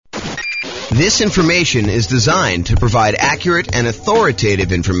This information is designed to provide accurate and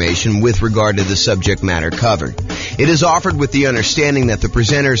authoritative information with regard to the subject matter covered. It is offered with the understanding that the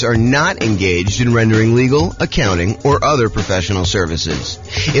presenters are not engaged in rendering legal, accounting, or other professional services.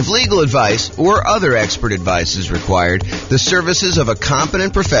 If legal advice or other expert advice is required, the services of a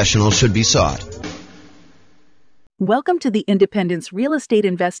competent professional should be sought. Welcome to the Independence Real Estate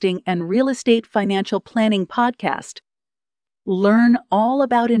Investing and Real Estate Financial Planning Podcast. Learn all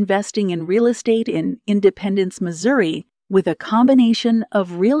about investing in real estate in Independence, Missouri, with a combination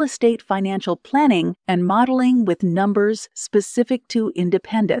of real estate financial planning and modeling with numbers specific to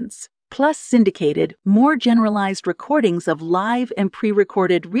Independence, plus syndicated, more generalized recordings of live and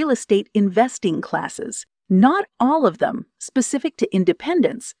pre-recorded real estate investing classes, not all of them specific to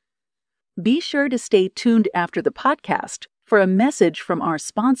Independence. Be sure to stay tuned after the podcast for a message from our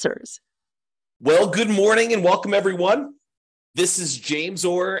sponsors. Well, good morning and welcome, everyone. This is James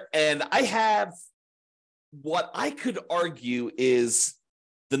Orr, and I have what I could argue is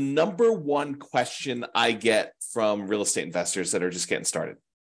the number one question I get from real estate investors that are just getting started.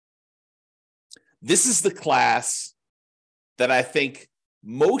 This is the class that I think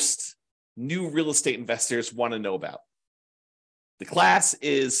most new real estate investors want to know about. The class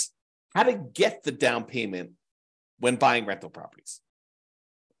is how to get the down payment when buying rental properties.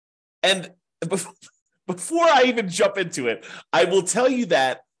 And before I even jump into it, I will tell you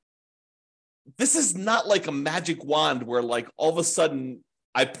that this is not like a magic wand where like all of a sudden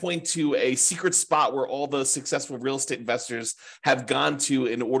I point to a secret spot where all the successful real estate investors have gone to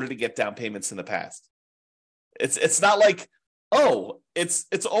in order to get down payments in the past. It's not like, oh, it's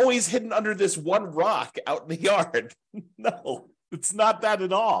always hidden under this one rock out in the yard. No, it's not that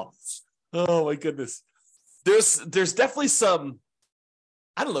at all. Oh my goodness. There's definitely some,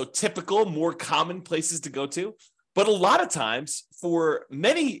 I don't know, typical, more common places to go to. But a lot of times for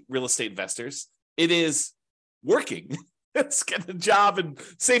many real estate investors, it is working. It's getting a job and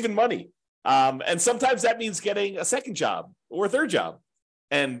saving money. And sometimes that means getting a second job or a third job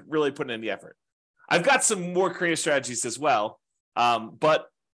and really putting in the effort. I've got some more creative strategies as well, but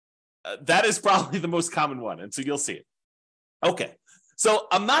that is probably the most common one. And so you'll see it. Okay. So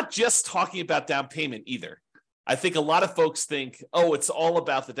I'm not just talking about down payment either. I think a lot of folks think, oh, it's all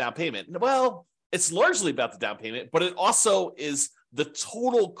about the down payment. Well, it's largely about the down payment, but it also is the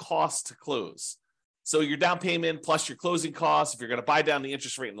total cost to close. So your down payment plus your closing costs, if you're going to buy down the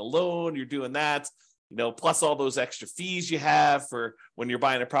interest rate in the loan, you're doing that, plus all those extra fees you have for when you're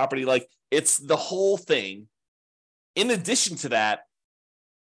buying a property. Like, it's the whole thing. In addition to that,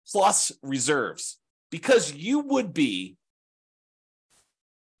 plus reserves, because you would be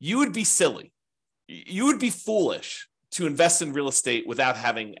silly. You would be foolish to invest in real estate without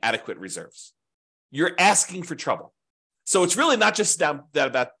having adequate reserves. You're asking for trouble. So it's really not just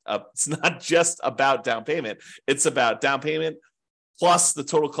it's not just about down payment. It's about down payment plus the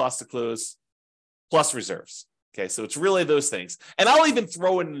total cost to close plus reserves. Okay, so it's really those things. And I'll even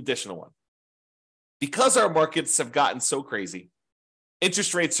throw in an additional one. Because our markets have gotten so crazy,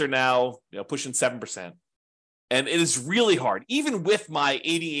 interest rates are now pushing 7%. And it is really hard, even with my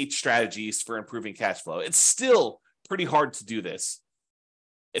 88 strategies for improving cash flow. It's still pretty hard to do this,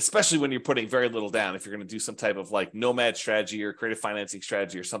 especially when you're putting very little down. If you're going to do some type of like nomad strategy or creative financing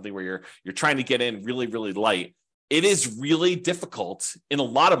strategy or something where you're trying to get in really, really light, it is really difficult in a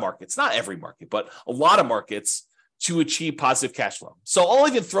lot of markets, not every market, but a lot of markets to achieve positive cash flow. So I'll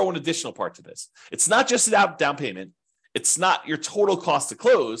even throw an additional part to this. It's not just about down payment. It's not your total cost to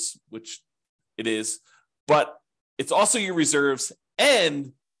close, which it is, but it's also your reserves.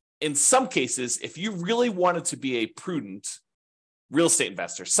 And in some cases, if you really wanted to be a prudent real estate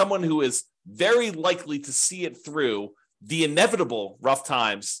investor, someone who is very likely to see it through the inevitable rough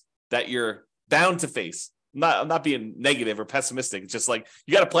times that you're bound to face. I'm not being negative or pessimistic. It's just like,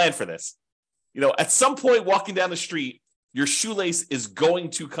 you got to plan for this. At some point walking down the street, your shoelace is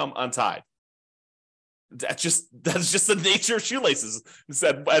going to come untied. That's just the nature of shoelaces. It's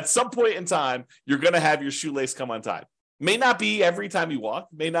that at some point in time, you're going to have your shoelace come untied. May not be every time you walk,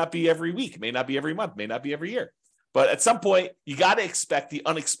 may not be every week, may not be every month, may not be every year. But at some point, you got to expect the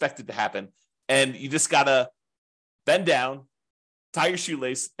unexpected to happen. And you just got to bend down, tie your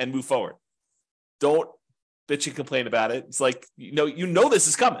shoelace, and move forward. Don't bitch and complain about it. It's like, you know this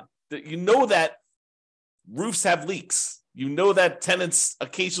is coming. You know that roofs have leaks. You know that tenants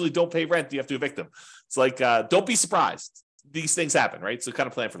occasionally don't pay rent. You have to evict them. It's like, don't be surprised. These things happen, right? So kind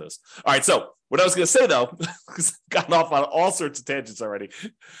of plan for those. All right. So what I was going to say, though, because I've gotten off on all sorts of tangents already,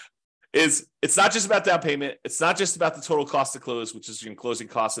 is it's not just about down payment. It's not just about the total cost to close, which is your closing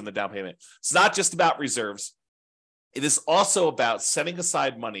costs and the down payment. It's not just about reserves. It is also about setting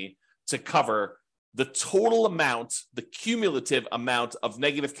aside money to cover the total amount, the cumulative amount of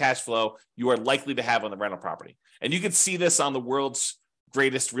negative cash flow you are likely to have on the rental property. And you can see this on the world's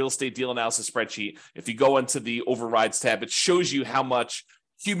greatest real estate deal analysis spreadsheet. If you go into the overrides tab, it shows you how much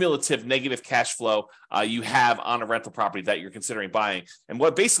cumulative negative cash flow you have on a rental property that you're considering buying. And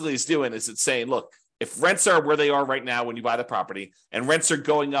what basically is doing is it's saying, look, if rents are where they are right now when you buy the property, and rents are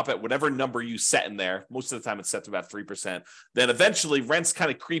going up at whatever number you set in there, most of the time it's set to about 3%, then eventually rents kind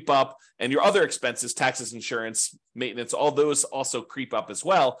of creep up, and your other expenses, taxes, insurance, maintenance, all those also creep up as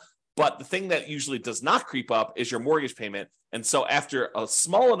well. But the thing that usually does not creep up is your mortgage payment. And so after a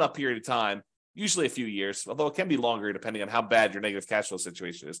small enough period of time, usually a few years, although it can be longer depending on how bad your negative cash flow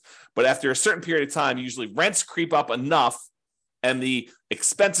situation is, but after a certain period of time, usually rents creep up enough, and the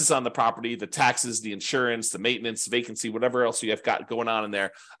expenses on the property, the taxes, the insurance, the maintenance, vacancy, whatever else you have got going on in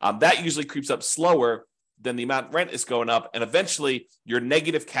there, that usually creeps up slower than the amount rent is going up. And eventually your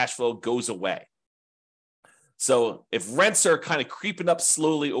negative cash flow goes away. So if rents are kind of creeping up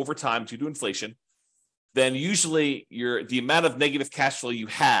slowly over time due to inflation, then usually the amount of negative cash flow you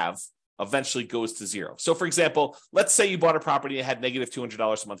have eventually goes to zero. So for example, let's say you bought a property and had negative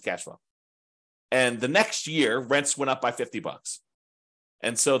 $200 a month cash flow. And the next year, rents went up by $50.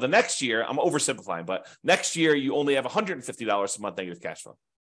 And so the next year, I'm oversimplifying, but next year you only have $150 a month negative cash flow.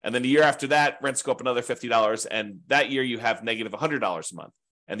 And then the year after that, rents go up another $50. And that year you have negative $100 a month.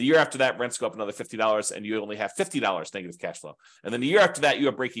 And the year after that, rents go up another $50 and you only have $50 negative cash flow. And then the year after that, you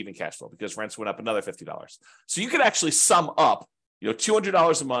have break-even cash flow because rents went up another $50. So you could actually sum up,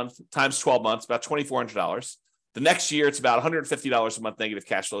 $200 a month times 12 months, about $2,400. The next year, it's about $150 a month negative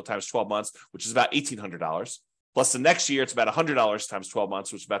cash flow times 12 months, which is about $1,800. Plus the next year, it's about $100 times 12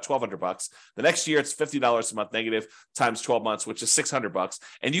 months, which is about $1,200. The next year, it's $50 a month negative times 12 months, which is $600.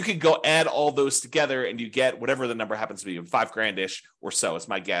 And you can go add all those together and you get whatever the number happens to be, $5,000-ish or so. It's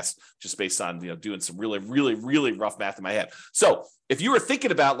my guess, just based on doing some really, really, really rough math in my head. So if you were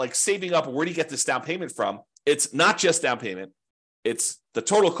thinking about like saving up, where do you get this down payment from? It's not just down payment. It's the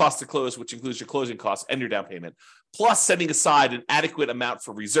total cost to close, which includes your closing costs and your down payment, plus setting aside an adequate amount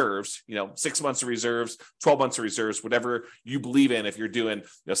for reserves, 6 months of reserves, 12 months of reserves, whatever you believe in. If you're doing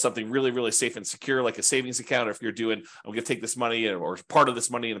something really, really safe and secure, like a savings account, or if you're doing, I'm going to take this money or part of this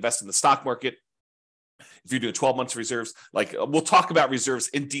money and invest in the stock market. If you're doing 12 months of reserves, like we'll talk about reserves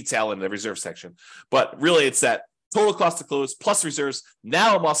in detail in the reserve section, but really it's that total cost to close plus reserves.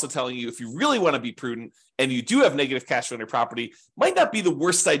 Now I'm also telling you, if you really want to be prudent and you do have negative cash flow on your property, might not be the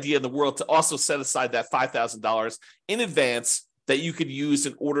worst idea in the world to also set aside that $5,000 in advance that you could use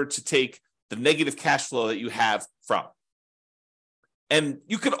in order to take the negative cash flow that you have from. And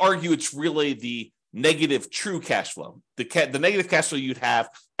you could argue it's really the negative true cash flow, the negative cash flow you'd have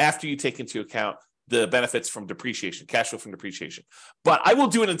after you take into account the benefits from depreciation, cash flow from depreciation. But I will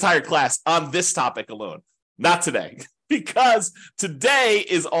do an entire class on this topic alone. Not today, because today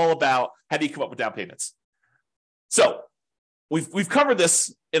is all about how do you come up with down payments. So we've covered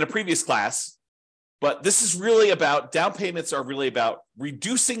this in a previous class, but this is really about down payments are really about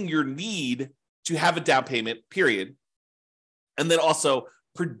reducing your need to have a down payment, period. And then also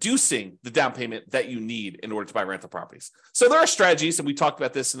producing the down payment that you need in order to buy rental properties. So there are strategies, and we talked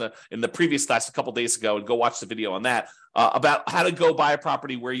about this in the previous class a couple of days ago, and go watch the video on that, about how to go buy a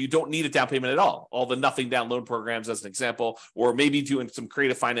property where you don't need a down payment at all the nothing down loan programs as an example, or maybe doing some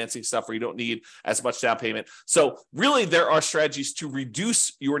creative financing stuff where you don't need as much down payment. So really there are strategies to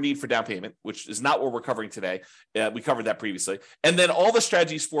reduce your need for down payment, which is not what we're covering today. We covered that previously. And then all the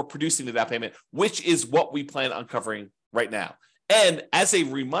strategies for producing the down payment, which is what we plan on covering right now. And as a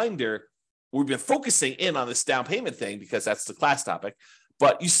reminder, we've been focusing in on this down payment thing because that's the class topic,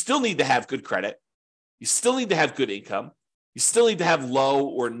 but you still need to have good credit. You still need to have good income. You still need to have low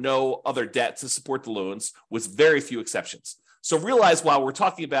or no other debt to support the loans, with very few exceptions. So realize, while we're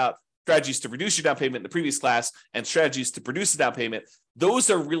talking about strategies to reduce your down payment in the previous class and strategies to produce a down payment, those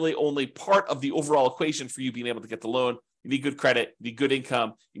are really only part of the overall equation for you being able to get the loan. You need good credit, you need good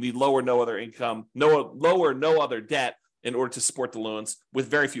income, you need low or no other income, no other debt in order to support the loans, with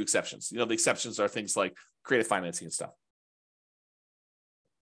very few exceptions. The exceptions are things like creative financing and stuff.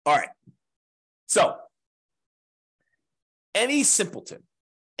 All right. So any simpleton,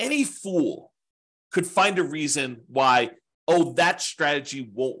 any fool could find a reason why, that strategy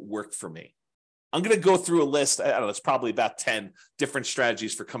won't work for me. I'm going to go through a list. I don't know, it's probably about 10 different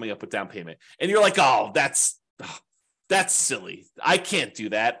strategies for coming up with down payment. And you're like, that's silly. I can't do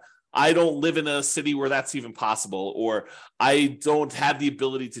that. I don't live in a city where that's even possible, or I don't have the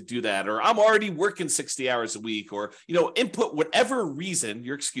ability to do that, or I'm already working 60 hours a week, or, input whatever reason,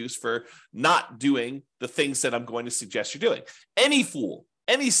 your excuse for not doing the things that I'm going to suggest you're doing. Any fool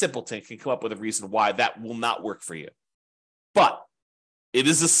Any simpleton can come up with a reason why that will not work for you. But it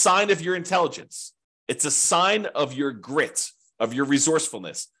is a sign of your intelligence. It's a sign of your grit, of your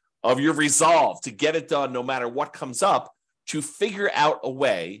resourcefulness, of your resolve to get it done no matter what comes up, to figure out a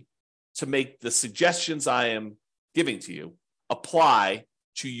way to make the suggestions I am giving to you apply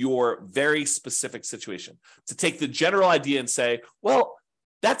to your very specific situation. To take the general idea and say, well,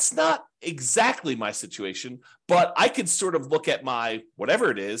 that's not exactly my situation, but I could sort of look at my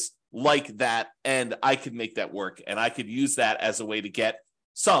whatever it is like that, and I could make that work, and I could use that as a way to get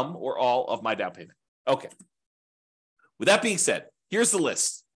some or all of my down payment. Okay. With that being said, here's the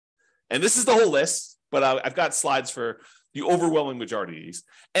list. And this is the whole list, but I've got slides for the overwhelming majority of these.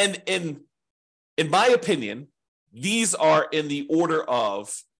 And in my opinion, these are in the order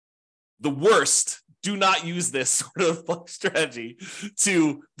of the worst, do not use this sort of strategy,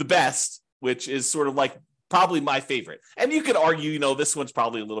 to the best, which is sort of like probably my favorite. And you could argue, this one's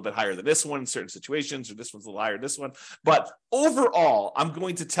probably a little bit higher than this one in certain situations, or this one's a little higher than this one. But overall, I'm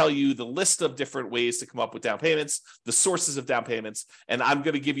going to tell you the list of different ways to come up with down payments, the sources of down payments, and I'm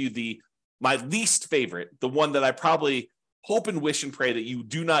going to give you my least favorite, the one that I probably hope and wish and pray that you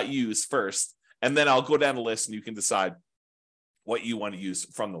do not use first. And then I'll go down the list and you can decide what you want to use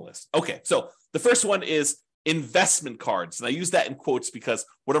from the list. Okay, so the first one is investment cards. And I use that in quotes because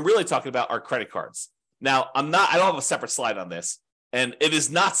what I'm really talking about are credit cards. Now, I don't have a separate slide on this, and it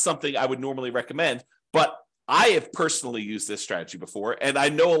is not something I would normally recommend, but I have personally used this strategy before, and I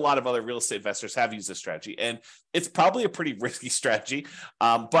know a lot of other real estate investors have used this strategy, and it's probably a pretty risky strategy,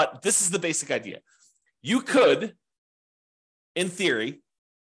 but this is the basic idea. You could, in theory,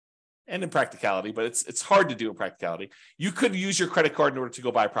 and in practicality, but it's hard to do in practicality, you could use your credit card in order to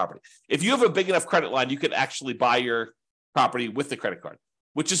go buy a property. If you have a big enough credit line, you could actually buy your property with the credit card,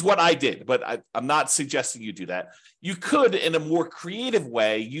 which is what I did, but I'm not suggesting you do that. You could, in a more creative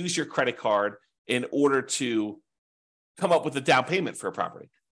way, use your credit card in order to come up with a down payment for a property.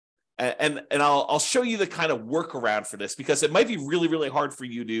 And I'll show you the kind of workaround for this, because it might be really, really hard for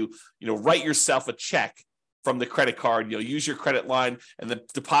you to, write yourself a check from the credit card, use your credit line and then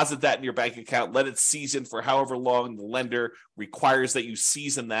deposit that in your bank account, let it season for however long the lender requires that you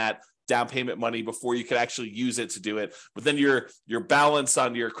season that down payment money before you can actually use it to do it. But then your balance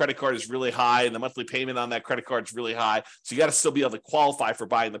on your credit card is really high and the monthly payment on that credit card is really high. So you got to still be able to qualify for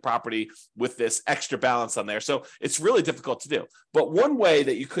buying the property with this extra balance on there. So it's really difficult to do. But one way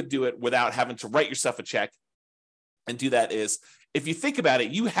that you could do it without having to write yourself a check and do that is, if you think about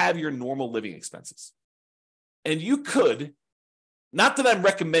it, you have your normal living expenses. And you could, not that I'm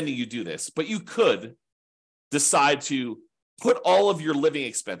recommending you do this, but you could decide to put all of your living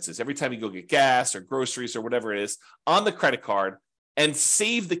expenses every time you go get gas or groceries or whatever it is on the credit card and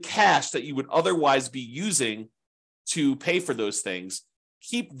save the cash that you would otherwise be using to pay for those things.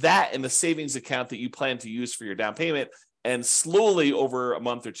 Keep that in the savings account that you plan to use for your down payment, and slowly over a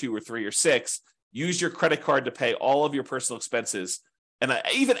month or 2 or 3 or 6, use your credit card to pay all of your personal expenses. And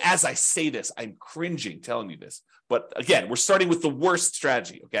even as I say this, I'm cringing telling you this. But again, we're starting with the worst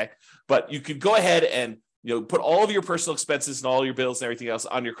strategy, okay? But you could go ahead and put all of your personal expenses and all your bills and everything else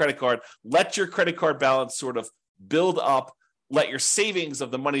on your credit card. Let your credit card balance sort of build up. Let your savings of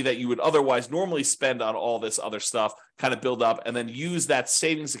the money that you would otherwise normally spend on all this other stuff kind of build up, and then use that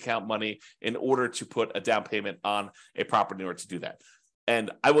savings account money in order to put a down payment on a property in order to do that.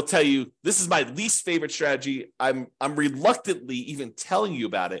 And I will tell you, this is my least favorite strategy. I'm reluctantly even telling you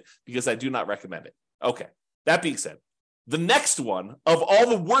about it because I do not recommend it. Okay, that being said, the next one of all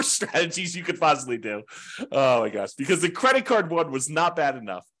the worst strategies you could possibly do, oh my gosh, because the credit card one was not bad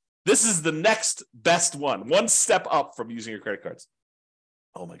enough. This is the next best one step up from using your credit cards.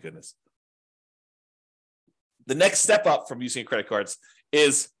 Oh my goodness. The next step up from using credit cards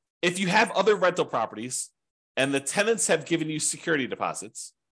is if you have other rental properties and the tenants have given you security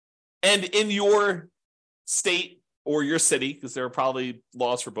deposits, and in your state or your city, because there are probably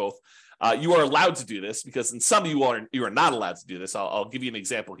laws for both, you are allowed to do this, because in some you are not allowed to do this. I'll give you an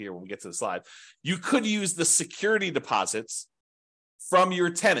example here when we get to the slide. You could use the security deposits from your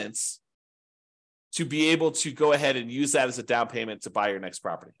tenants to be able to go ahead and use that as a down payment to buy your next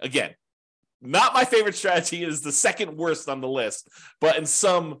property. Again, not my favorite strategy. It is the second worst on the list, but in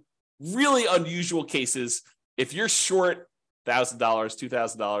some really unusual cases, if you're short $1,000,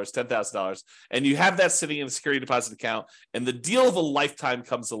 $2,000, $10,000, and you have that sitting in a security deposit account, and the deal of a lifetime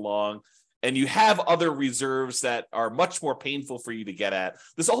comes along, and you have other reserves that are much more painful for you to get at.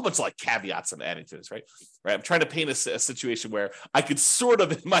 There's a whole bunch of like caveats I'm adding to this, right? I'm trying to paint a situation where I could sort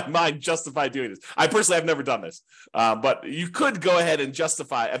of in my mind justify doing this. I personally have never done this, but you could go ahead and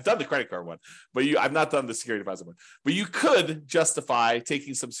justify. I've done the credit card one, but I've not done the security deposit one. But you could justify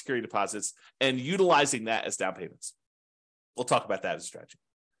taking some security deposits and utilizing that as down payments. We'll talk about that as a strategy.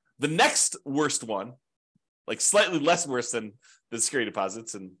 The next worst one, like slightly less worse than the security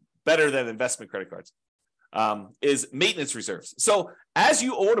deposits and better than investment credit cards, is maintenance reserves. So as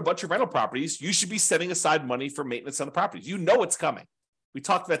you own a bunch of rental properties, you should be setting aside money for maintenance on the properties. You know it's coming. We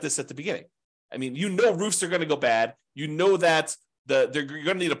talked about this at the beginning. I mean, you know roofs are going to go bad. You know that you're going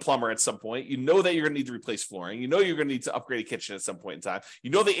to need a plumber at some point. You know that you're going to need to replace flooring. You know you're going to need to upgrade a kitchen at some point in time. You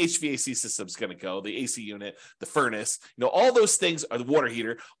know the HVAC system's going to go, the AC unit, the furnace. You know all those things are the water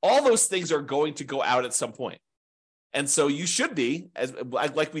heater. All those things are going to go out at some point. And so you should be, as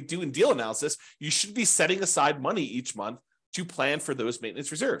like we do in deal analysis, you should be setting aside money each month to plan for those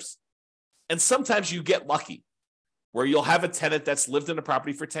maintenance reserves. And sometimes you get lucky where you'll have a tenant that's lived in a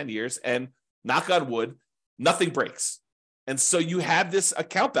property for 10 years and knock on wood, nothing breaks. And so you have this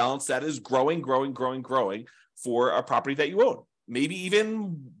account balance that is growing for a property that you own. Maybe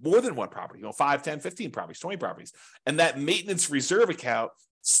even more than one property, 5, 10, 15 properties, 20 properties. And that maintenance reserve account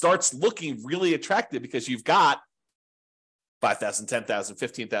starts looking really attractive because you've got $5,000, $10,000,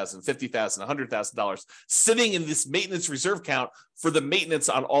 $15,000, $50,000, $100,000 sitting in this maintenance reserve account for the maintenance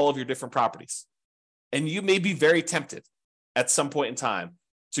on all of your different properties. And you may be very tempted at some point in time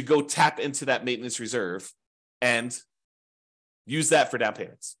to go tap into that maintenance reserve and use that for down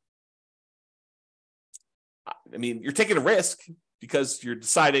payments. I mean, you're taking a risk because you're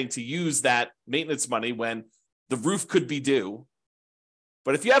deciding to use that maintenance money when the roof could be due.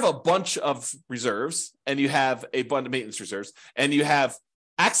 But if you have a bunch of reserves and you have a bunch of maintenance reserves and you have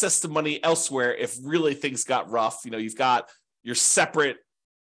access to money elsewhere, if really things got rough, you've got your separate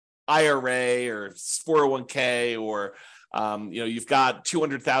IRA or 401k or, you've got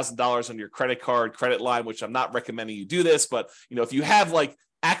 $200,000 on your credit line, which I'm not recommending you do this. But, if you have like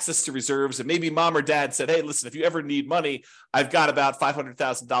access to reserves and maybe mom or dad said, hey, listen, if you ever need money, I've got about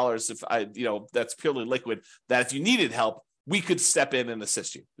 $500,000 if I, that's purely liquid, that if you needed help, we could step in and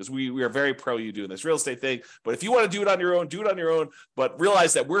assist you because we are very pro you doing this real estate thing. But if you want to do it on your own, do it on your own. But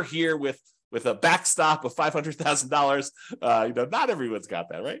realize that we're here with a backstop of $500,000. Not everyone's got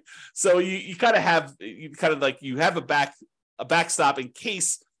that, right? So you have a backstop in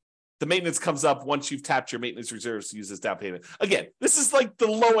case the maintenance comes up once you've tapped your maintenance reserves to use as down payment. Again, this is like the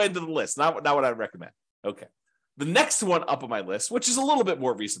low end of the list, not what I recommend. Okay. The next one up on my list, which is a little bit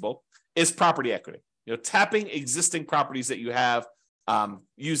more reasonable, is property equity. Tapping existing properties that you have,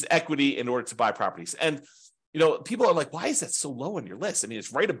 use equity in order to buy properties. And, people are like, why is that so low on your list? I mean,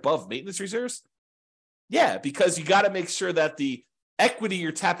 it's right above maintenance reserves. Yeah, because you got to make sure that the equity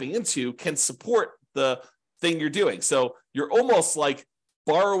you're tapping into can support the thing you're doing. So you're almost like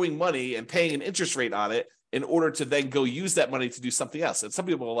borrowing money and paying an interest rate on it in order to then go use that money to do something else. And some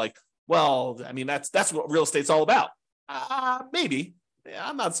people are like, well, I mean, that's what real estate's all about. Maybe. Yeah,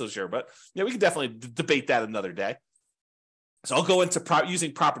 I'm not so sure, but we can definitely debate that another day. So I'll go into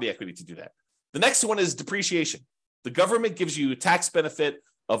using property equity to do that. The next one is depreciation. The government gives you a tax benefit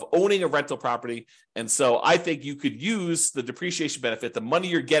of owning a rental property. And so I think you could use the depreciation benefit, the money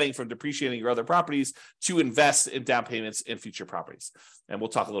you're getting from depreciating your other properties, to invest in down payments in future properties. And we'll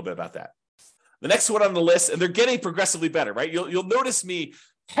talk a little bit about that. The next one on the list, and they're getting progressively better, right? You'll notice me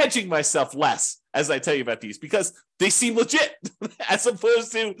hedging myself less as I tell you about these because they seem legit as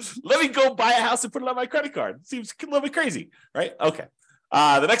opposed to let me go buy a house and put it on my credit card. It seems a little bit crazy, right? Okay.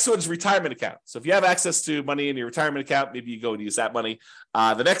 The next one is retirement account. So if you have access to money in your retirement account, maybe you go and use that money.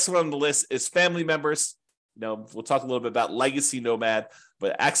 The next one on the list is family members. We'll talk a little bit about legacy nomad,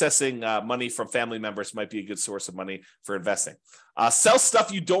 but accessing money from family members might be a good source of money for investing. Sell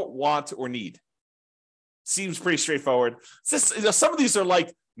stuff you don't want or need. Seems pretty straightforward. Some of these are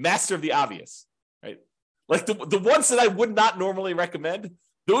like master of the obvious, right? Like the ones that I would not normally recommend,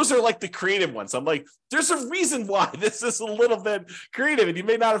 those are like the creative ones. I'm like, there's a reason why this is a little bit creative, and you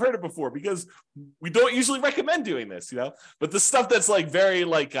may not have heard it before because we don't usually recommend doing this, But the stuff that's like very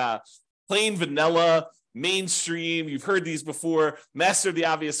like plain vanilla, mainstream, you've heard these before, master of the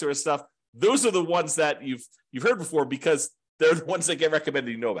obvious sort of stuff. Those are the ones that you've heard before because they're the ones that get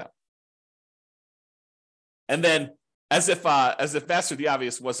recommended you know about. And then, as if master of the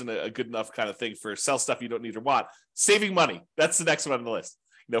obvious wasn't a good enough kind of thing for sell stuff you don't need or want, saving money. That's the next one on the list.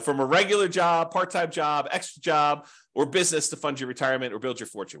 From a regular job, part-time job, extra job, or business to fund your retirement or build your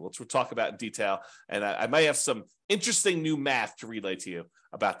fortune, which we'll talk about in detail. And I might have some interesting new math to relay to you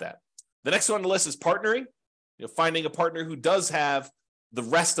about that. The next one on the list is partnering, finding a partner who does have the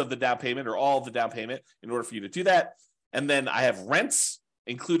rest of the down payment or all of the down payment in order for you to do that. And then I have rents,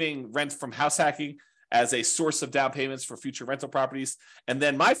 including rent from house hacking as a source of down payments for future rental properties. And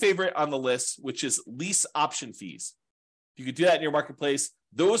then my favorite on the list, which is lease option fees. You could do that in your marketplace.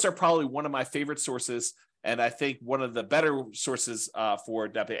 Those are probably one of my favorite sources, and I think one of the better sources for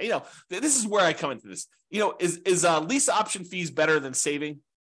down payment. This is where I come into this. Is lease option fees better than saving?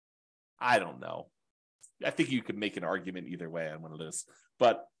 I don't know. I think you could make an argument either way on one of those,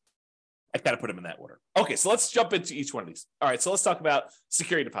 but I kind of put them in that order. Okay, so let's jump into each one of these. All right, so let's talk about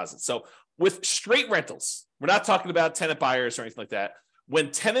security deposits. So with straight rentals, we're not talking about tenant buyers or anything like that.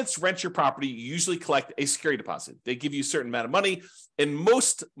 When tenants rent your property, you usually collect a security deposit. They give you a certain amount of money. In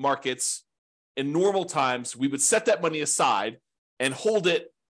most markets, in normal times, we would set that money aside and hold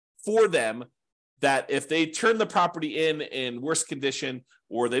it for them, that if they turn the property in worse condition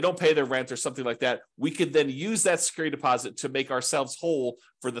or they don't pay their rent or something like that, we could then use that security deposit to make ourselves whole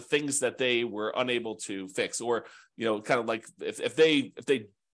for the things that they were unable to fix. Or, kind of like if they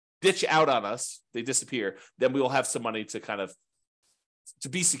ditch out on us, they disappear, then we will have some money to kind of to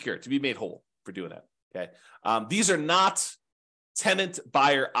be secure, to be made whole for doing that. Okay. These are not tenant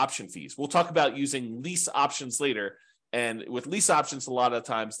buyer option fees. We'll talk about using lease options later. And with lease options, a lot of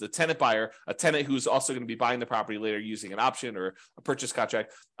times the tenant buyer, a tenant who's also going to be buying the property later using an option or a purchase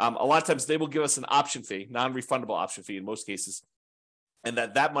contract, a lot of times they will give us an option fee, non-refundable option fee in most cases, and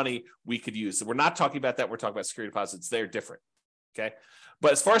that money we could use. So we're not talking about that. We're talking about security deposits. They're different. Okay.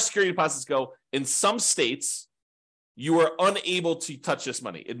 But as far as security deposits go, in some states, you are unable to touch this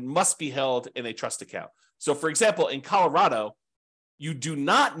money. It must be held in a trust account. So for example, in Colorado, you do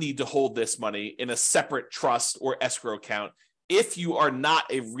not need to hold this money in a separate trust or escrow account if you are not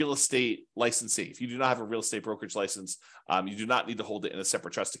a real estate licensee. If you do not have a real estate brokerage license, you do not need to hold it in a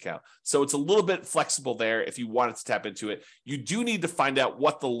separate trust account. So it's a little bit flexible there if you wanted to tap into it. You do need to find out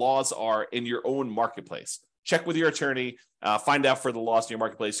what the laws are in your own marketplace. Check with your attorney, find out for the laws in your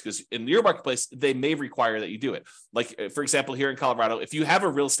marketplace, because in your marketplace, they may require that you do it. Like, for example, here in Colorado, if you have a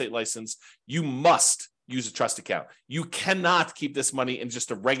real estate license, you must use a trust account. You cannot keep this money in just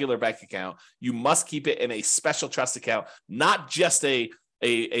a regular bank account. You must keep it in a special trust account, not just a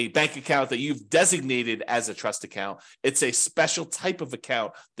bank account that you've designated as a trust account. It's a special type of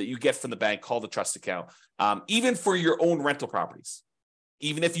account that you get from the bank called a trust account, even for your own rental properties,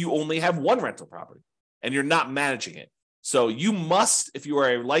 even if you only have one rental property and you're not managing it. So you must, if you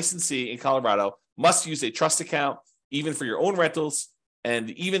are a licensee in Colorado, must use a trust account, even for your own rentals.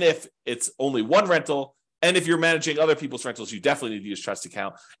 And even if it's only one rental, and if you're managing other people's rentals, you definitely need to use trust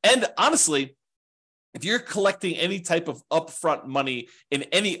account. And honestly, if you're collecting any type of upfront money in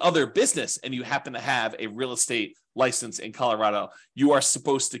any other business and you happen to have a real estate license in Colorado, you are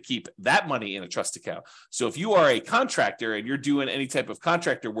supposed to keep that money in a trust account. So if you are a contractor and you're doing any type of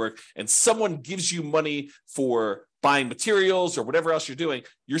contractor work and someone gives you money for buying materials or whatever else you're doing,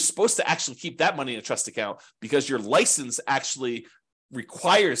 you're supposed to actually keep that money in a trust account, because your license actually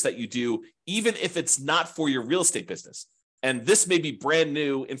requires that you do, even if it's not for your real estate business. And this may be brand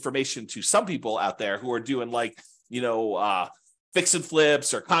new information to some people out there who are doing fix and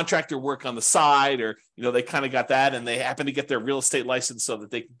flips or contractor work on the side, or, they kind of got that and they happen to get their real estate license so that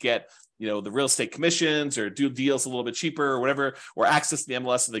they can get, the real estate commissions or do deals a little bit cheaper or whatever, or access to the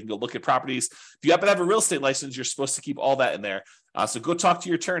MLS so they can go look at properties. If you happen to have a real estate license, you're supposed to keep all that in there. So go talk to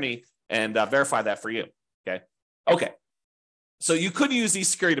your attorney and verify that for you. Okay. So you could use these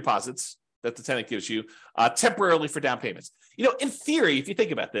security deposits that the tenant gives you temporarily for down payments. In theory, if you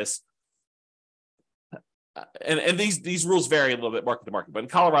think about this, and these rules vary a little bit market to market, but in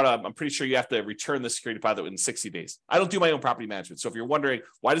Colorado, I'm pretty sure you have to return the security deposit within 60 days. I don't do my own property management. So if you're wondering,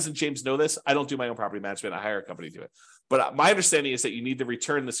 why doesn't James know this? I don't do my own property management. I hire a company to do it. But my understanding is that you need to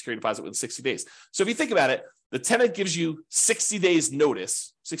return the security deposit within 60 days. So if you think about it, the tenant gives you 60 days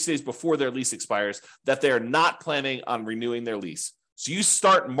notice, 60 days before their lease expires, that they're not planning on renewing their lease. So you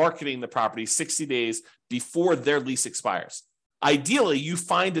start marketing the property 60 days before their lease expires. Ideally, you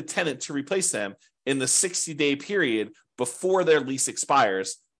find a tenant to replace them in the 60-day period before their lease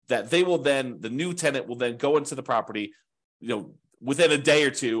expires, that they will then, the new tenant will then go into the property, within a day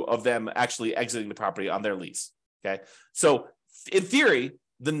or two of them actually exiting the property on their lease. Okay. So in theory,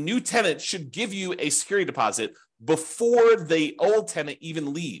 the new tenant should give you a security deposit before the old tenant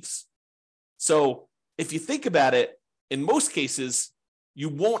even leaves. So if you think about it, in most cases, you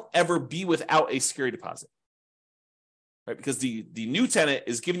won't ever be without a security deposit, right? Because the new tenant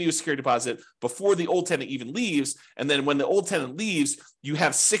is giving you a security deposit before the old tenant even leaves. And then when the old tenant leaves, you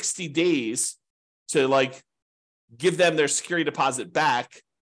have 60 days to give them their security deposit back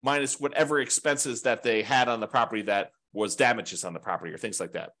minus whatever expenses that they had on the property that was damages on the property or things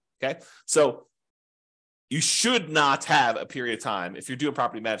like that. Okay. So you should not have a period of time, if you're doing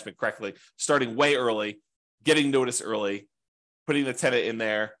property management correctly, starting way early, getting notice early, putting the tenant in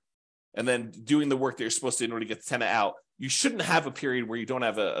there, and then doing the work that you're supposed to in order to get the tenant out. You shouldn't have a period where you don't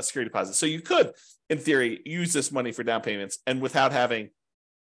have a security deposit. So you could, in theory, use this money for down payments and without having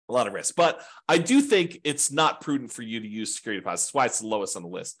a lot of risk. But I do think it's not prudent for you to use security deposits. That's why it's the lowest on the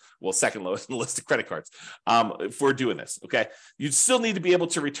list. Well, second lowest on the list of credit cards for doing this, okay? You still need to be able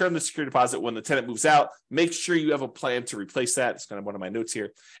to return the security deposit when the tenant moves out. Make sure you have a plan to replace that. It's kind of one of my notes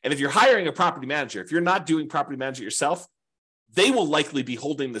here. And if you're hiring a property manager, if you're not doing property management yourself, they will likely be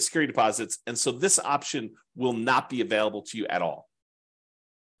holding the security deposits. And so this option will not be available to you at all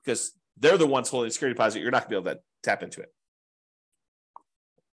because they're the ones holding the security deposit. You're not going to be able to tap into it.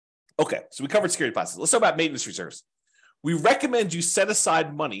 Okay, so we covered security deposits. Let's talk about maintenance reserves. We recommend you set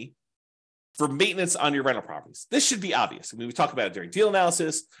aside money for maintenance on your rental properties. This should be obvious. I mean, we talk about it during deal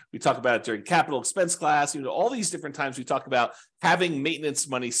analysis. We talk about it during capital expense class. All these different times we talk about having maintenance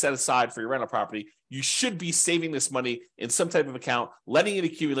money set aside for your rental property. You should be saving this money in some type of account, letting it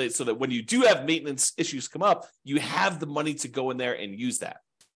accumulate so that when you do have maintenance issues come up, you have the money to go in there and use that.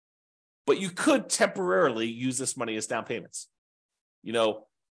 But you could temporarily use this money as down payments.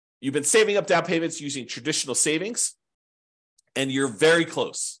 You've been saving up down payments using traditional savings, and you're very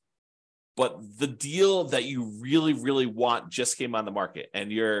close. But the deal that you really, really want just came on the market,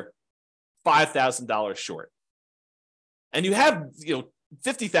 and you're $5,000 short. And you have,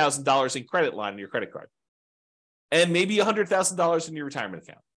 $50,000 in credit line in your credit card, and maybe $100,000 in your retirement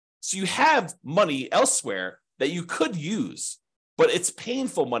account. So you have money elsewhere that you could use, but it's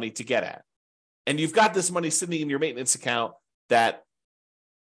painful money to get at. And you've got this money sitting in your maintenance account that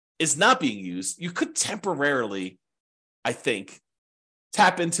is not being used. You could temporarily, I think,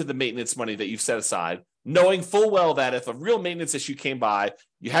 tap into the maintenance money that you've set aside, knowing full well that if a real maintenance issue came by,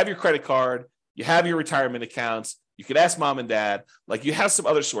 you have your credit card, you have your retirement accounts, you could ask mom and dad, you have some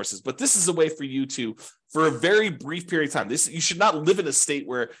other sources. But this is a way for you to, for a very brief period of time, you should not live in a state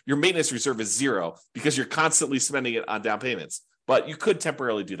where your maintenance reserve is zero because you're constantly spending it on down payments. But you could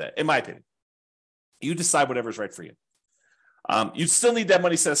temporarily do that, in my opinion. You decide whatever's right for you. You still need that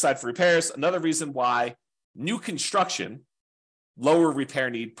money set aside for repairs. Another reason why new construction, lower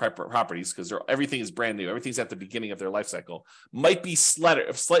repair need properties, because everything is brand new, everything's at the beginning of their life cycle, might be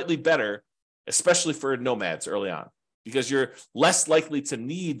slightly better, especially for nomads early on, because you're less likely to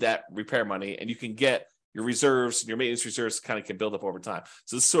need that repair money and you can get your reserves and your maintenance reserves kind of can build up over time.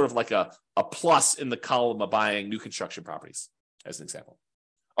 So this is sort of like a plus in the column of buying new construction properties, as an example.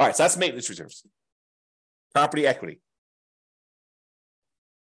 All right, so that's maintenance reserves. Property equity.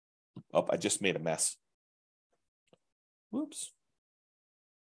 Oh, I just made a mess. Whoops.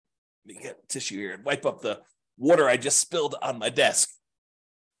 Let me get tissue here and wipe up the water I just spilled on my desk.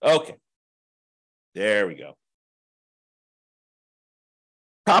 Okay. There we go.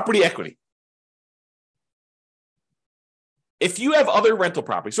 Property equity. If you have other rental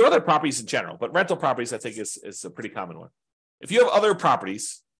properties, or other properties in general, but rental properties I think is a pretty common one. If you have other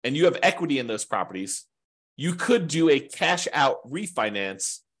properties and you have equity in those properties, you could do a cash out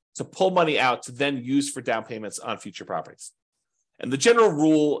refinance to pull money out to then use for down payments on future properties. And the general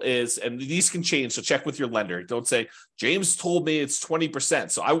rule is, and these can change, so check with your lender. Don't say, James told me it's 20%,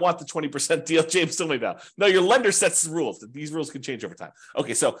 so I want the 20% deal James told me about. No, your lender sets the rules. These rules can change over time.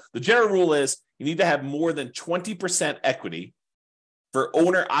 Okay, so the general rule is you need to have more than 20% equity for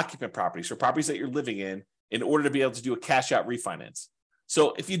owner-occupant properties, for properties that you're living in order to be able to do a cash-out refinance.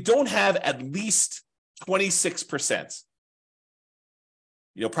 So if you don't have at least 26%,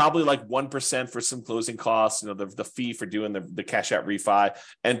 probably like 1% for some closing costs, the fee for doing the cash out refi,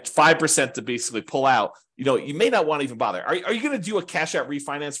 and 5% to basically pull out, you may not want to even bother. Are you going to do a cash out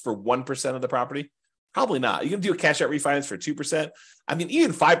refinance for 1% of the property? Probably not. You're going to do a cash out refinance for 2%. I mean,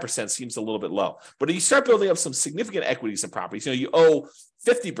 even 5% seems a little bit low. But if you start building up some significant equities in properties, you owe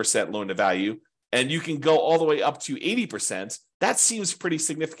 50% loan to value, and you can go all the way up to 80%. That seems pretty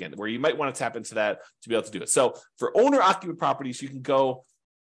significant, where you might want to tap into that to be able to do it. So for owner-occupant properties, you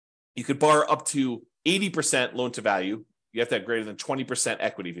could borrow up to 80% loan to value. You have to have greater than 20%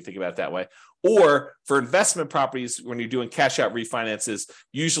 equity if you think about it that way. Or for investment properties, when you're doing cash out refinances,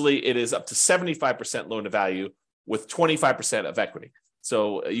 usually it is up to 75% loan to value with 25% of equity.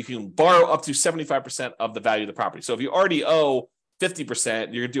 So you can borrow up to 75% of the value of the property. So if you already owe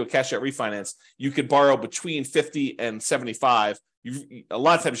 50%, you're going to do a cash out refinance, you could borrow between 50 and 75. A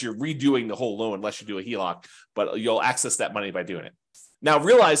lot of times you're redoing the whole loan unless you do a HELOC, but you'll access that money by doing it. Now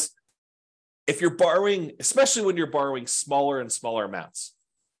realize, if you're borrowing, especially when you're borrowing smaller and smaller amounts,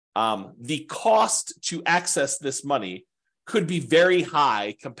 the cost to access this money could be very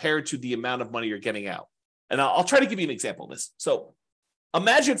high compared to the amount of money you're getting out. And I'll try to give you an example of this. So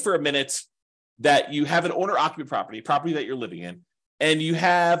imagine for a minute that you have an owner-occupant property that you're living in, and you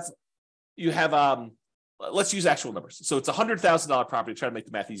have let's use actual numbers. So it's a $100,000 property, try to make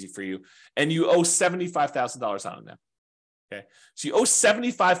the math easy for you, and you owe $75,000 on it now. Okay, so you owe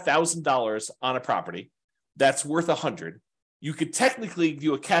 $75,000 on a property that's worth $100,000. You could technically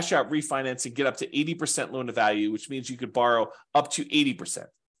do a cash out refinance and get up to 80% loan to value, which means you could borrow up to 80%.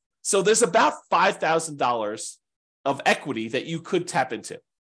 So there's about $5,000 of equity that you could tap into.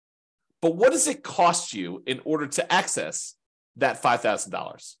 But what does it cost you in order to access that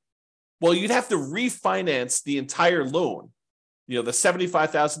 $5,000? Well, you'd have to refinance the entire loan. The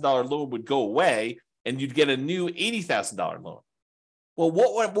 $75,000 loan would go away and you'd get a new $80,000 loan. Well,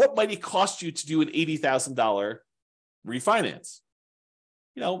 what might it cost you to do an $80,000 refinance?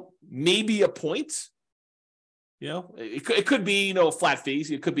 Maybe a point. It could be, a flat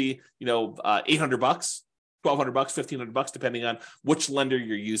fees. It could be, $800, $1,200, $1,500, depending on which lender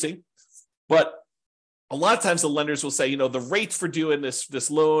you're using. But a lot of times the lenders will say, the rate for doing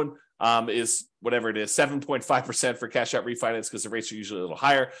this loan is whatever it is, 7.5% for cash out refinance, because the rates are usually a little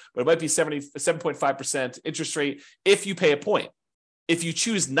higher, but it might be 7.5% interest rate if you pay a point. If you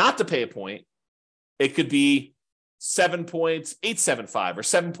choose not to pay a point, it could be 7.875 or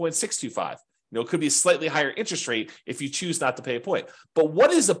 7.625. It could be a slightly higher interest rate if you choose not to pay a point. But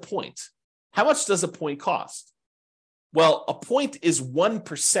what is a point? How much does a point cost? Well, a point is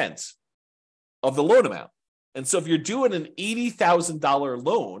 1% of the loan amount. And so if you're doing an $80,000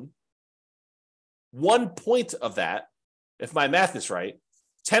 loan, 1 point of that, if my math is right,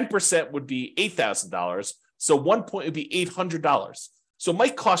 10% would be $8,000. So 1 point would be $800. So it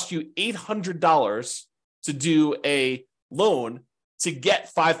might cost you $800 to do a loan to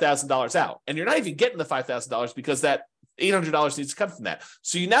get $5,000 out. And you're not even getting the $5,000 because that $800 needs to come from that.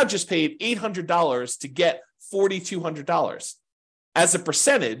 So you now just paid $800 to get $4,200. As a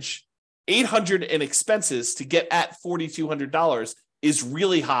percentage, $800 in expenses to get at $4,200 is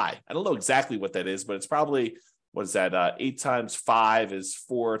really high. I don't know exactly what that is, but it's probably, 8 times 5 is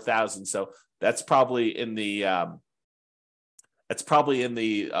 4,000. So that's probably in the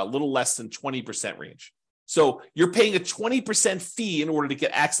little less than 20% range. So you're paying a 20% fee in order to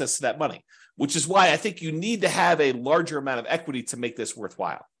get access to that money, which is why I think you need to have a larger amount of equity to make this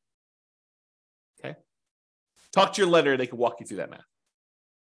worthwhile. Okay. Talk to your lender, they can walk you through that math.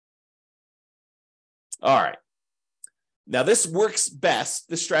 All right. Now, this works best.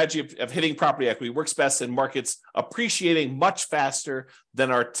 This strategy of hitting property equity works best in markets appreciating much faster than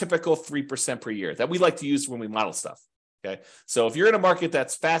our typical 3% per year that we like to use when we model stuff. Okay. So if you're in a market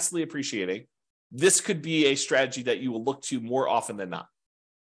that's fastly appreciating, this could be a strategy that you will look to more often than not.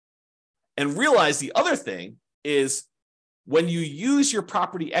 And realize the other thing is when you use your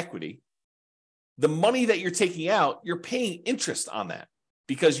property equity, the money that you're taking out, you're paying interest on that,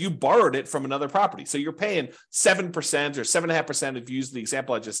 because you borrowed it from another property. So you're paying 7% or 7.5%, if you use the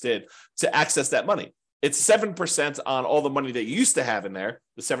example I just did, to access that money. It's 7% on all the money that you used to have in there,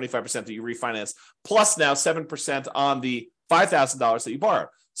 the 75% that you refinance, plus now 7% on the $5,000 that you borrowed.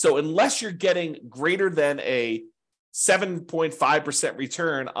 So unless you're getting greater than a 7.5%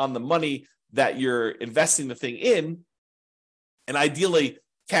 return on the money that you're investing the thing in, and ideally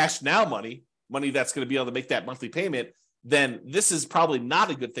cash now money that's going to be able to make that monthly payment, then this is probably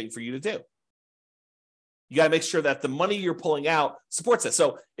not a good thing for you to do. You got to make sure that the money you're pulling out supports it.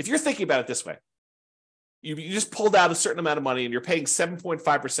 So if you're thinking about it this way, you just pulled out a certain amount of money and you're paying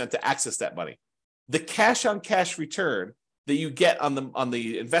 7.5% to access that money. The cash on cash return that you get on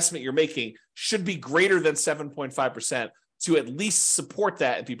the investment you're making should be greater than 7.5% to at least support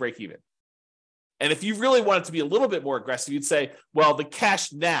that and be break even. And if you really want it to be a little bit more aggressive, you'd say, well, the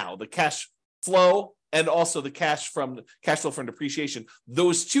cash now, the cash flow, and also the cash flow from depreciation,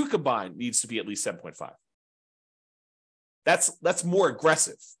 those two combined needs to be at least 7.5. That's more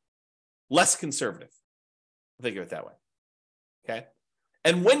aggressive, less conservative. Think of it that way. Okay.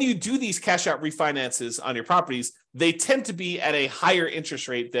 And when you do these cash out refinances on your properties, they tend to be at a higher interest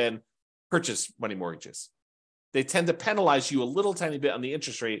rate than purchase money mortgages. They tend to penalize you a little tiny bit on the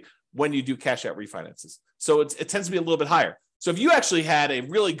interest rate when you do cash out refinances. So it tends to be a little bit higher. So if you actually had a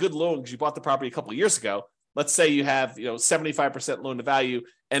really good loan because you bought the property a couple of years ago, let's say you have 75% loan to value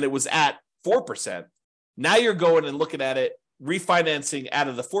and it was at 4%. Now you're going and looking at it, refinancing out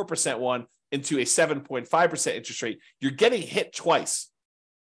of the 4% one into a 7.5% interest rate. You're getting hit twice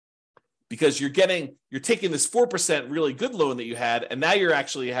because you're taking this 4% really good loan that you had, and now you're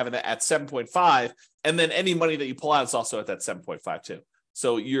actually having it at 7.5, and then any money that you pull out is also at that 7.5 too.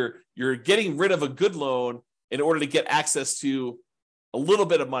 So you're getting rid of a good loan in order to get access to a little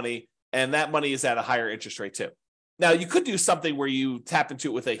bit of money, and that money is at a higher interest rate too. Now, you could do something where you tap into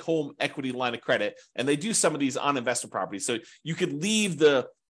it with a home equity line of credit, and they do some of these on investment properties. So you could leave the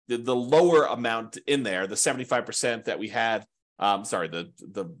lower amount in there, the 75% that we had. Because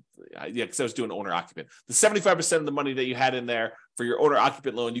I was doing owner occupant. The 75% of the money that you had in there for your owner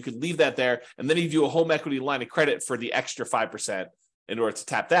occupant loan, you could leave that there, and then you do a home equity line of credit for the extra 5% in order to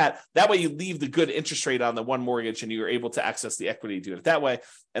tap that. That way you leave the good interest rate on the one mortgage and you're able to access the equity to do it that way.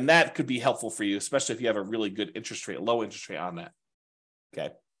 And that could be helpful for you, especially if you have a really good interest rate, low interest rate on that.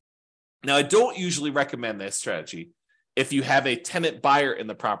 Okay. Now, I don't usually recommend this strategy if you have a tenant buyer in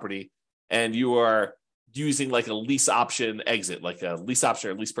the property and you are using like a lease option exit, like a lease option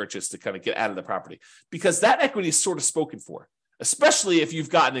or lease purchase to kind of get out of the property, because that equity is sort of spoken for, especially if you've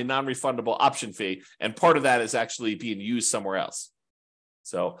gotten a non-refundable option fee and part of that is actually being used somewhere else.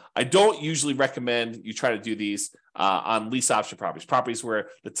 So I don't usually recommend you try to do these on lease option properties where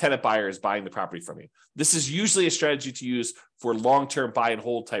the tenant buyer is buying the property from you. This is usually a strategy to use for long-term buy and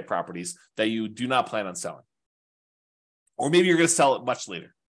hold type properties that you do not plan on selling. Or maybe you're going to sell it much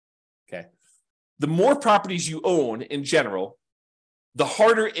later. Okay. The more properties you own in general, the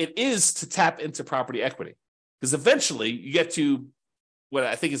harder it is to tap into property equity. Because eventually you get to what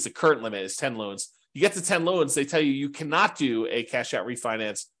I think is the current limit is 10 loans. You get to 10 loans, they tell you cannot do a cash out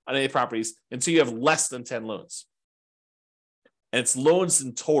refinance on any properties until you have less than 10 loans. And it's loans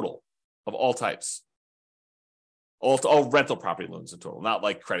in total of all types. All rental property loans in total, not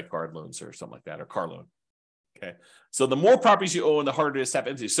like credit card loans or something like that, or car loan. Okay. So the more properties you own, the harder it is to tap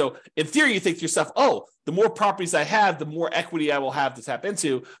into. So in theory, you think to yourself, oh, the more properties I have, the more equity I will have to tap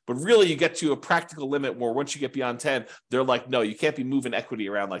into. But really, you get to a practical limit where once you get beyond 10, they're like, no, you can't be moving equity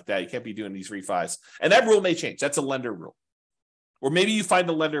around like that. You can't be doing these refis. And that rule may change. That's a lender rule. Or maybe you find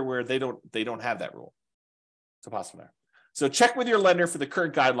a lender where they don't have that rule. It's a possibility. So check with your lender for the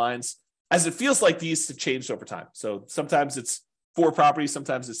current guidelines, as it feels like these have changed over time. So sometimes it's 4 properties,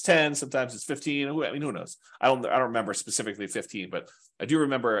 sometimes it's 10, sometimes it's 15. I mean, who knows? I don't remember specifically 15, but I do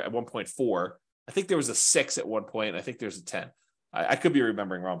remember at one point 4. I think there was a 6 at one point. I think there's a 10. I could be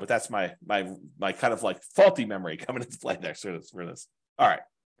remembering wrong, but that's my kind of like faulty memory coming into play there. So for this. All right.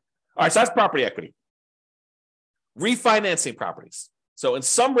 So that's property equity. Refinancing properties. So in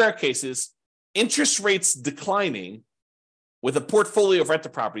some rare cases, interest rates declining with a portfolio of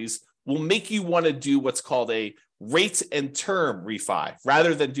rental properties will make you want to do what's called a rate and term refi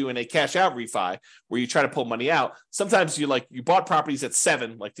rather than doing a cash out refi where you try to pull money out. Sometimes you bought properties at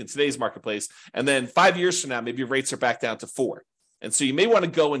 7, like in today's marketplace, and then 5 years from now, maybe rates are back down to 4. And so you may want to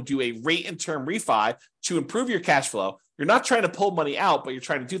go and do a rate and term refi to improve your cash flow. You're not trying to pull money out, but you're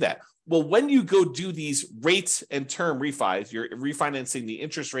trying to do that. Well, when you go do these rates and term refis, you're refinancing the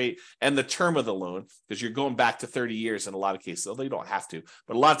interest rate and the term of the loan because you're going back to 30 years in a lot of cases, although you don't have to.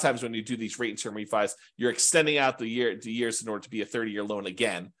 But a lot of times when you do these rate and term refis, you're extending out the years in order to be a 30-year loan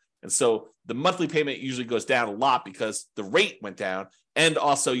again. And so the monthly payment usually goes down a lot because the rate went down. And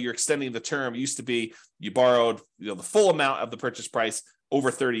also you're extending the term. It used to be you borrowed the full amount of the purchase price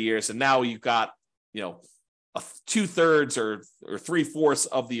over 30 years. And now you've got, a 2/3 or 3/4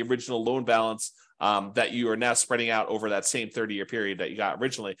 of the original loan balance that you are now spreading out over that same 30-year period that you got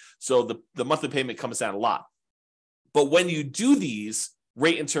originally. So the monthly payment comes down a lot. But when you do these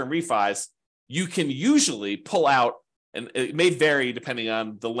rate and term refis, you can usually pull out, and it may vary depending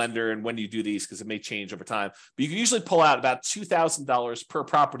on the lender and when you do these because it may change over time, but you can usually pull out about $2,000 per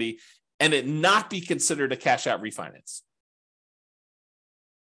property and it not be considered a cash out refinance.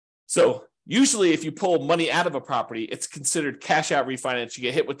 So usually, if you pull money out of a property, it's considered cash out refinance. You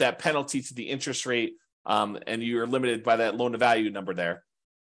get hit with that penalty to the interest rate, and you're limited by that loan to value number there.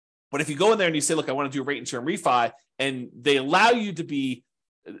 But if you go in there and you say, look, I want to do a rate and term refi, and they allow you to be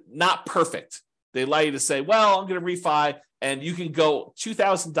not perfect. They allow you to say, well, I'm going to refi, and you can go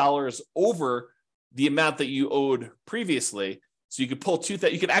 $2,000 over the amount that you owed previously. So you could pull you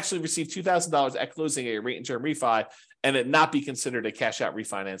could actually receive $2,000 at closing a rate and term refi, and it not be considered a cash out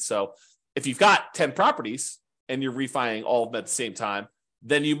refinance. So if you've got 10 properties and you're refining all of them at the same time,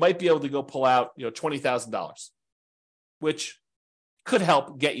 then you might be able to go pull out, $20,000, which could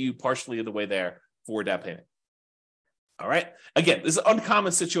help get you partially the way there for down payment. All right. Again, this is an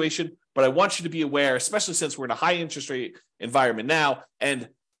uncommon situation, but I want you to be aware, especially since we're in a high interest rate environment now, and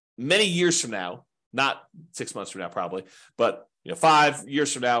many years from now, not 6 months from now, probably, but 5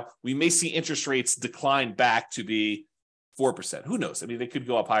 years from now, we may see interest rates decline back to be 4%. Who knows? I mean, they could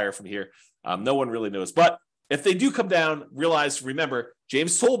go up higher from here. No one really knows. But if they do come down, remember,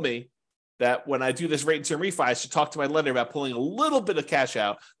 James told me that when I do this rate and term refi, I should talk to my lender about pulling a little bit of cash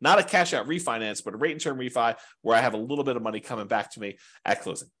out, not a cash out refinance, but a rate and term refi where I have a little bit of money coming back to me at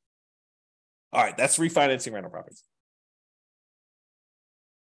closing. All right, that's refinancing rental properties.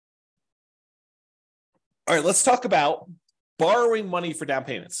 All right, let's talk about borrowing money for down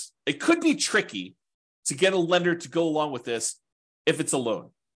payments. It could be tricky to get a lender to go along with this if it's a loan,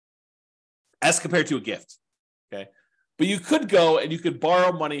 as compared to a gift, okay? But you could go and you could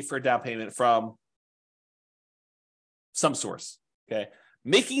borrow money for a down payment from some source, okay?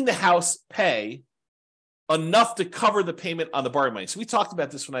 Making the house pay enough to cover the payment on the borrowing money. So we talked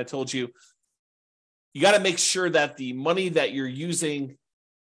about this when I told you, you got to make sure that the money that you're using,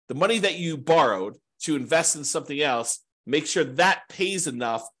 the money that you borrowed to invest in something else, make sure that pays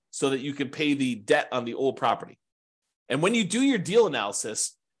enough so that you can pay the debt on the old property. And when you do your deal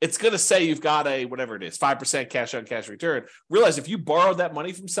analysis, it's going to say you've got a, whatever it is, 5% cash on cash return. Realize if you borrowed that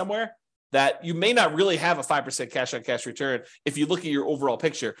money from somewhere, that you may not really have a 5% cash on cash return. If you look at your overall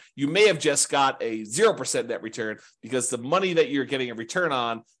picture, you may have just got a 0% net return because the money that you're getting a return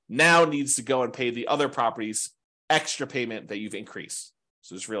on now needs to go and pay the other property's extra payment that you've increased.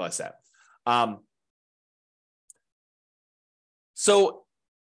 So just realize that. So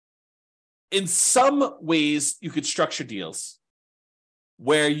in some ways, you could structure deals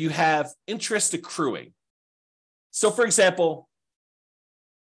where you have interest accruing. So for example,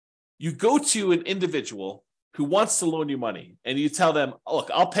 you go to an individual who wants to loan you money and you tell them, look,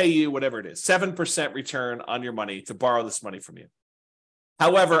 I'll pay you whatever it is, 7% return on your money to borrow this money from you.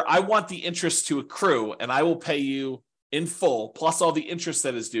 However, I want the interest to accrue and I will pay you in full, plus all the interest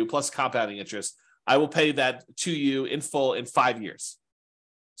that is due, plus compounding interest. I will pay that to you in full in 5 years.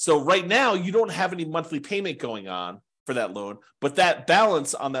 So right now, you don't have any monthly payment going on for that loan, but that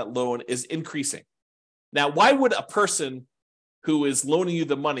balance on that loan is increasing. Now, why would a person who is loaning you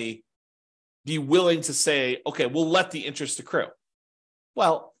the money be willing to say, okay, we'll let the interest accrue?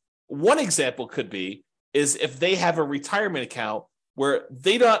 Well, one example could be is if they have a retirement account where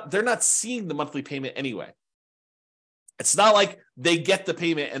they're not seeing the monthly payment anyway. It's not like they get the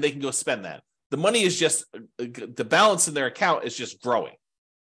payment and they can go spend that. The money is just, the balance in their account is just growing,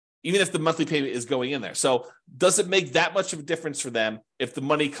 even if the monthly payment is going in there. So does it make that much of a difference for them if the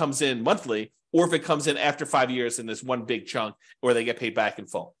money comes in monthly or if it comes in after 5 years in this one big chunk where they get paid back in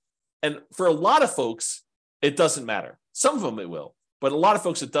full? And for a lot of folks, it doesn't matter. Some of them it will, but a lot of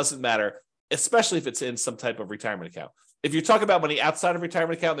folks it doesn't matter, especially if it's in some type of retirement account. If you're talking about money outside of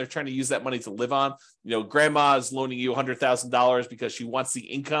retirement account, they're trying to use that money to live on. You know, grandma is loaning you $100,000 because she wants the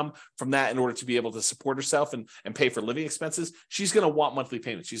income from that in order to be able to support herself and pay for living expenses. She's going to want monthly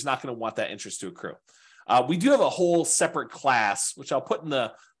payments. She's not going to want that interest to accrue. We do have a whole separate class, which I'll put in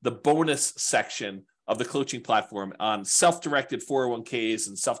the bonus section of the coaching platform on self-directed 401ks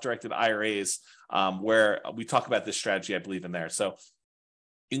and self-directed IRAs, where we talk about this strategy, I believe, in there. So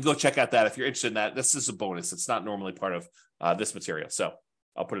you can go check out that if you're interested in that. This is a bonus. It's not normally part of this material. So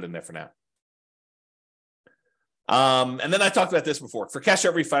I'll put it in there for now. And then I talked about this before. For cash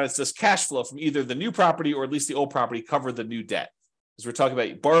out refinance, does cash flow from either the new property or at least the old property cover the new debt? Because we're talking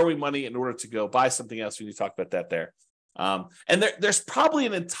about borrowing money in order to go buy something else. We need to talk about that there. And there's probably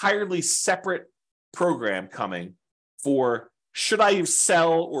an entirely separate program coming for should I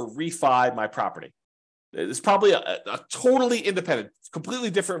sell or refi my property? It's probably a totally independent, completely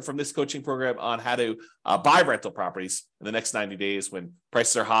different from this coaching program on how to buy rental properties in the next 90 days when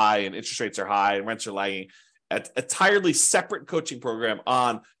prices are high and interest rates are high and rents are lagging. An entirely separate coaching program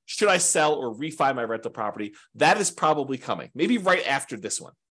on should I sell or refi my rental property? That is probably coming, maybe right after this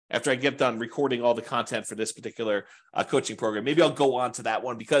one. After I get done recording all the content for this particular coaching program, maybe I'll go on to that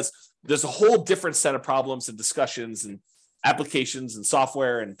one because there's a whole different set of problems and discussions and applications and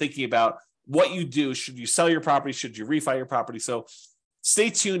software and thinking about what you do. Should you sell your property? Should you refi your property? So stay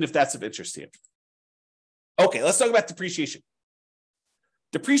tuned if that's of interest to you. Okay, let's talk about depreciation.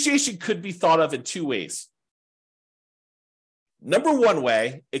 Depreciation could be thought of in two ways. Number one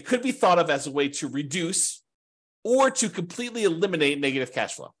way, it could be thought of as a way to reduce or to completely eliminate negative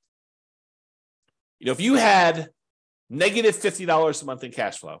cash flow. You know, if you had negative $50 a month in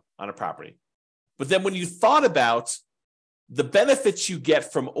cash flow on a property, but then when you thought about the benefits you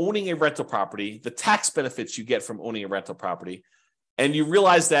get from owning a rental property, the tax benefits you get from owning a rental property, and you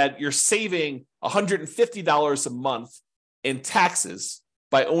realize that you're saving $150 a month in taxes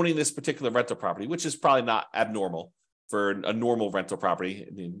by owning this particular rental property, which is probably not abnormal for a normal rental property,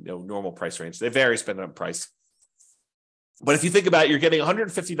 normal price range. They vary depending on price. But if you think about it, you're getting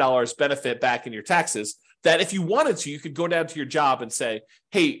 $150 benefit back in your taxes that if you wanted to, you could go down to your job and say,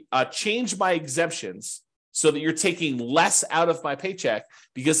 hey, change my exemptions so that you're taking less out of my paycheck,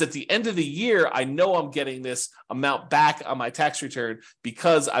 because at the end of the year, I know I'm getting this amount back on my tax return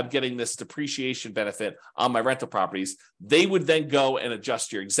because I'm getting this depreciation benefit on my rental properties. They would then go and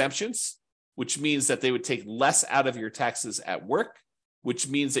adjust your exemptions, which means that they would take less out of your taxes at work, which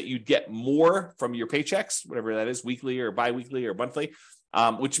means that you'd get more from your paychecks, whatever that is, weekly or biweekly or monthly,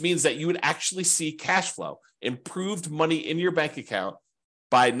 which means that you would actually see cash flow, improved money in your bank account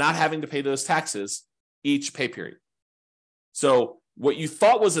by not having to pay those taxes each pay period. So what you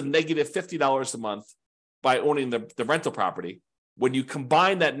thought was a negative $50 a month by owning the rental property, when you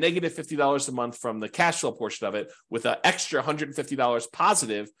combine that negative $50 a month from the cash flow portion of it with an extra $150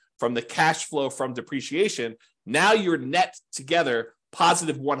 positive from the cash flow from depreciation, now you're net together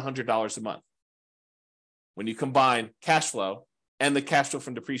positive $100 a month. When you combine cash flow and the cash flow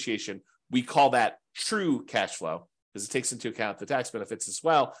from depreciation, we call that true cash flow because it takes into account the tax benefits as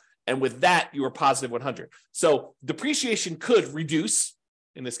well. And with that, you are positive 100. So depreciation could reduce,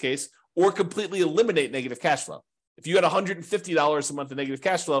 in this case, or completely eliminate negative cash flow. If you had $150 a month in negative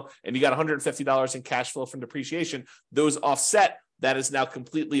cash flow and you got $150 in cash flow from depreciation, those offset. That is now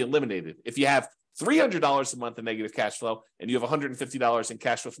completely eliminated. If you have $300 a month in negative cash flow and you have $150 in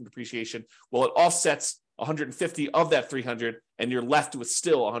cash flow from depreciation, well, it offsets 150 of that 300 and you're left with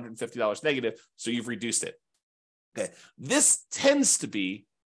still $150 negative. So you've reduced it. Okay. This tends to be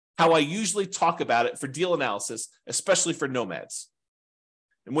how I usually talk about it for deal analysis, especially for nomads.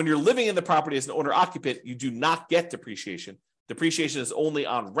 And when you're living in the property as an owner-occupant, you do not get depreciation. Depreciation is only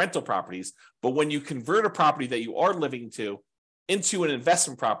on rental properties. But when you convert a property that you are living into an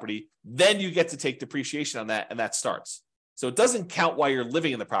investment property, then you get to take depreciation on that, and that starts. So it doesn't count while you're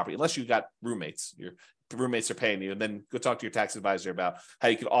living in the property, unless you've got roommates. Your roommates are paying you, and then go talk to your tax advisor about how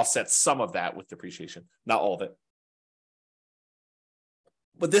you can offset some of that with depreciation, not all of it.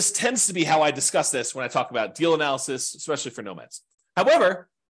 But this tends to be how I discuss this when I talk about deal analysis, especially for nomads. However,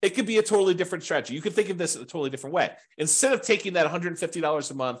 it could be a totally different strategy. You could think of this in a totally different way. Instead of taking that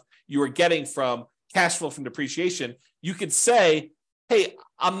 $150 a month you are getting from cash flow from depreciation, you could say, hey,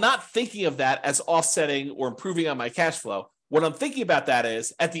 I'm not thinking of that as offsetting or improving on my cash flow. What I'm thinking about that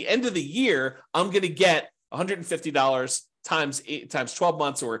is at the end of the year, I'm going to get $150 times 12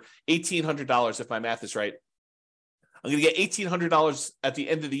 months or $1,800 if my math is right. I'm going to get $1,800 at the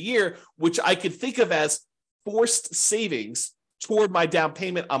end of the year, which I could think of as forced savings toward my down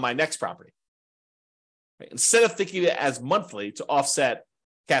payment on my next property. Right? Instead of thinking of it as monthly to offset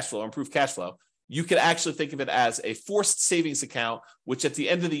cash flow, improve cash flow, you could actually think of it as a forced savings account, which at the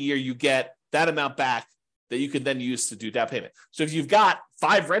end of the year, you get that amount back that you can then use to do down payment. So if you've got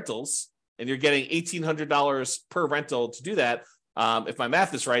 5 rentals and you're getting $1,800 per rental to do that, if my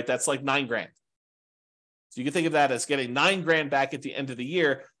math is right, that's like $9,000. So you can think of that as getting $9,000 back at the end of the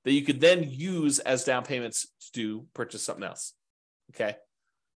year that you could then use as down payments to purchase something else. Okay.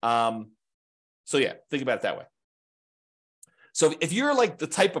 So yeah, think about it that way. So if you're like the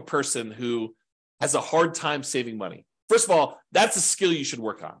type of person who has a hard time saving money, first of all, that's a skill you should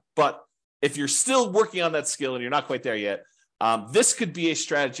work on. But if you're still working on that skill and you're not quite there yet, this could be a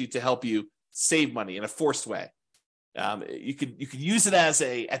strategy to help you save money in a forced way. You could use it as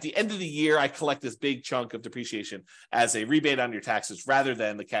at the end of the year, I collect this big chunk of depreciation as a rebate on your taxes rather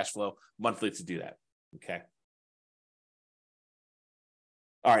than the cash flow monthly to do that. Okay.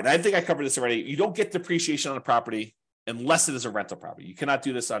 All right. I think I covered this already. You don't get depreciation on a property unless it is a rental property. You cannot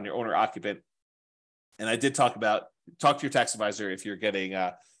do this on your owner occupant. And I did talk to your tax advisor if you're getting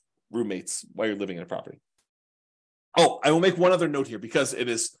roommates while you're living in a property. Oh, I will make one other note here because it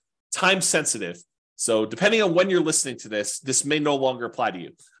is time sensitive. So depending on when you're listening to this, this may no longer apply to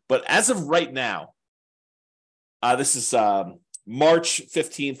you. But as of right now, this is March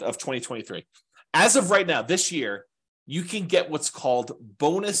 15th of 2023. As of right now, this year, you can get what's called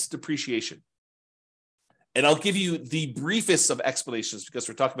bonus depreciation. And I'll give you the briefest of explanations because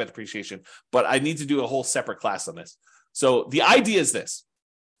we're talking about depreciation, but I need to do a whole separate class on this. So the idea is this.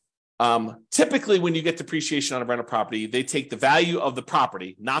 Typically, when you get depreciation on a rental property, they take the value of the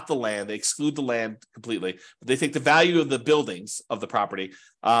property, not the land. They exclude the land completely, but they take the value of the buildings of the property,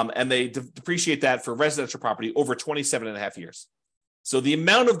 and they depreciate that for residential property over 27 and a half years. So the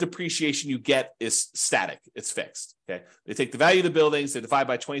amount of depreciation you get is static. It's fixed. Okay. They take the value of the buildings, they divide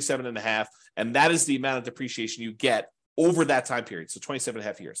by 27 and a half, and that is the amount of depreciation you get over that time period. So 27 and a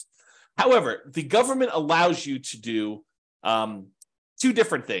half years. However, the government allows you to do two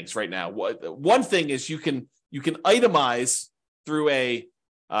different things right now. One thing is you can itemize through a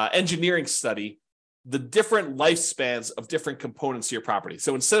engineering study the different lifespans of different components to your property.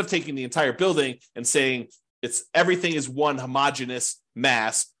 So instead of taking the entire building and saying everything is one homogeneous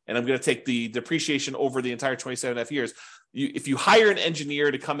mass, and I'm going to take the depreciation over the entire 27 and a half years. If you hire an engineer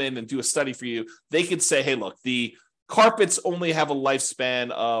to come in and do a study for you, they could say, hey, look, the carpets only have a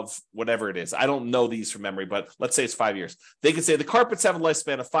lifespan of whatever it is. I don't know these from memory, but let's say it's 5 years. They could say the carpets have a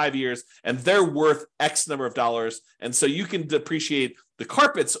lifespan of 5 years and they're worth X number of dollars. And so you can depreciate the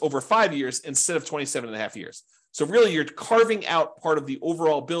carpets over 5 years instead of 27 and a half years. So really you're carving out part of the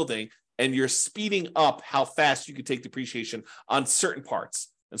overall building and you're speeding up how fast you can take depreciation on certain parts.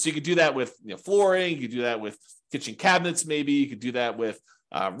 And so you could do that with flooring, you could do that with kitchen cabinets, maybe you could do that with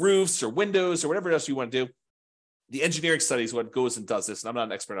roofs or windows or whatever else you want to do. The engineering study is what goes and does this, and I'm not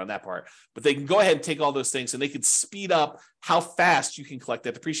an expert on that part, but they can go ahead and take all those things and they can speed up how fast you can collect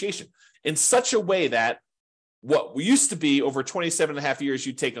that depreciation in such a way that what used to be over 27 and a half years,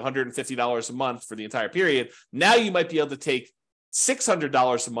 you'd take $150 a month for the entire period. Now you might be able to take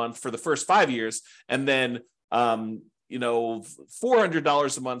 $600 a month for the first 5 years, and then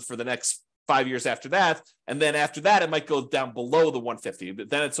 $400 a month for the next 5 years after that. And then after that, it might go down below the 150, but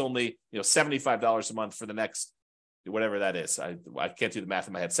then it's only $75 a month for the next whatever that is. I can't do the math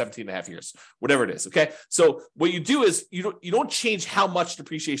in my head, 17 and a half years, whatever it is. Okay. So what you do is you don't change how much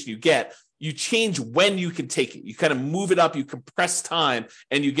depreciation you get. You change when you can take it. You kind of move it up, you compress time,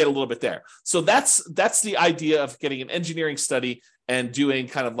 and you get a little bit there. So that's the idea of getting an engineering study and doing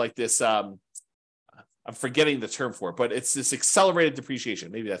kind of like this, I'm forgetting the term for it, but it's this accelerated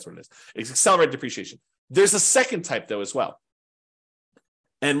depreciation. Maybe that's what it is. It's accelerated depreciation. There's a second type though as well.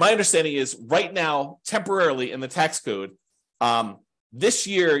 And my understanding is right now, temporarily in the tax code, this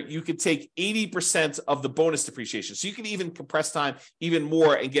year you could take 80% of the bonus depreciation. So you can even compress time even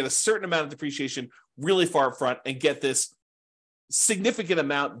more and get a certain amount of depreciation really far up front and get this significant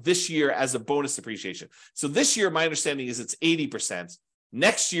amount this year as a bonus depreciation. So this year, my understanding is it's 80%.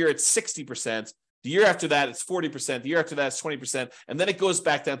 Next year, it's 60%. The year after that, it's 40%. The year after that, it's 20%. And then it goes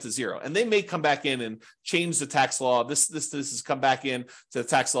back down to zero. And they may come back in and change the tax law. This has come back in to the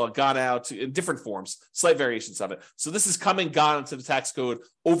tax law, gone out in different forms, slight variations of it. So this is gone into the tax code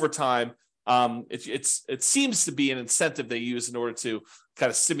over time. It seems to be an incentive they use in order to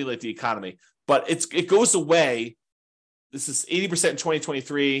kind of stimulate the economy. But it goes away. This is 80% in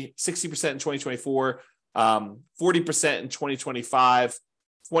 2023, 60% in 2024, 40% in 2025,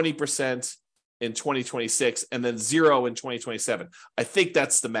 20% in 2026, and then zero in 2027. I think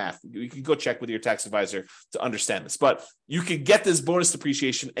that's the math. You can go check with your tax advisor to understand this, but you can get this bonus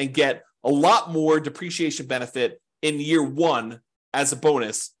depreciation and get a lot more depreciation benefit in year one as a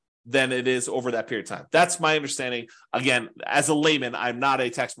bonus than it is over that period of time. That's my understanding. Again, as a layman, I'm not a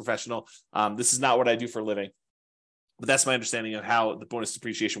tax professional. This is not what I do for a living, but that's my understanding of how the bonus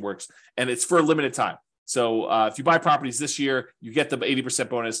depreciation works. And it's for a limited time. So if you buy properties this year, you get the 80%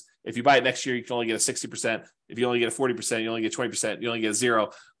 bonus. If you buy it next year, you can only get a 60%. If you only get a 40%, you only get 20%, you only get a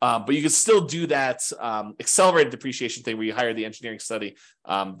zero. But you can still do that accelerated depreciation thing where you hire the engineering study.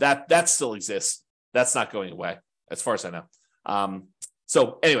 That still exists. That's not going away, as far as I know.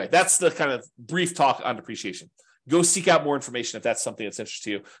 So anyway, that's the kind of brief talk on depreciation. Go seek out more information if that's something that's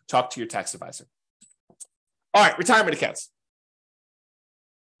interesting to you. Talk to your tax advisor. All right, retirement accounts.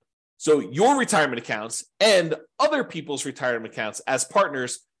 So your retirement accounts and other people's retirement accounts as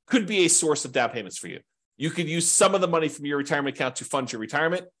partners could be a source of down payments for you. You could use some of the money from your retirement account to fund your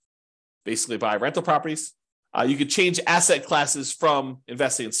retirement, basically buy rental properties. You could change asset classes from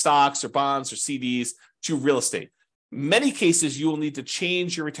investing in stocks or bonds or CDs to real estate. Many cases, you will need to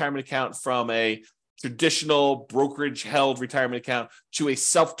change your retirement account from a traditional brokerage-held retirement account to a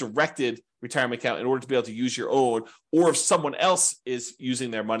self-directed retirement account in order to be able to use your own, or if someone else is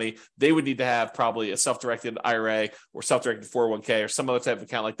using their money, they would need to have probably a self-directed IRA or self-directed 401k or some other type of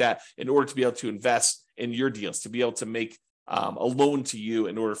account like that in order to be able to invest in your deals, to be able to make a loan to you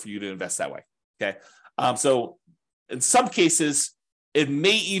in order for you to invest that way. Okay. So in some cases, it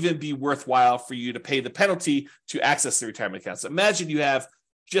may even be worthwhile for you to pay the penalty to access the retirement accounts. Imagine you have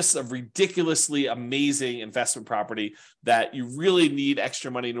just a ridiculously amazing investment property that you really need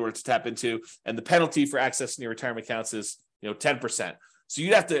extra money in order to tap into. And the penalty for accessing your retirement accounts is 10%. So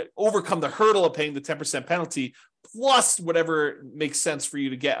you'd have to overcome the hurdle of paying the 10% penalty plus whatever makes sense for you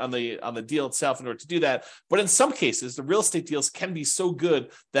to get on the deal itself in order to do that. But in some cases, the real estate deals can be so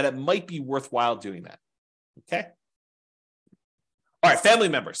good that it might be worthwhile doing that. Okay. All right, family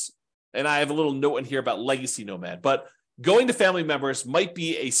members. And I have a little note in here about Legacy Nomad, but going to family members might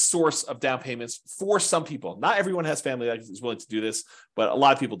be a source of down payments for some people. Not everyone has family that is willing to do this, but a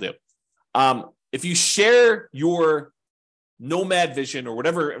lot of people do. If you share your nomad vision or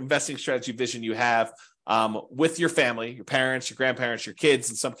whatever investing strategy vision you have with your family, your parents, your grandparents, your kids,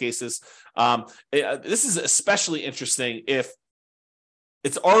 in some cases, this is especially interesting if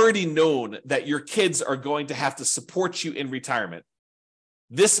it's already known that your kids are going to have to support you in retirement.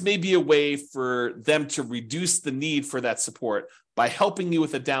 This may be a way for them to reduce the need for that support by helping you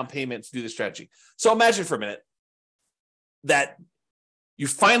with a down payment to do the strategy. So imagine for a minute that you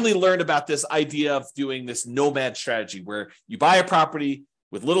finally learned about this idea of doing this nomad strategy where you buy a property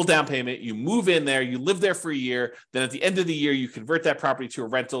with little down payment, you move in there, you live there for a year, then at the end of the year, you convert that property to a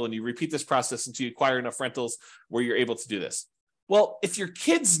rental and you repeat this process until you acquire enough rentals where you're able to do this. Well, if your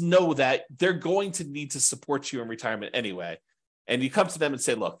kids know that they're going to need to support you in retirement anyway, and you come to them and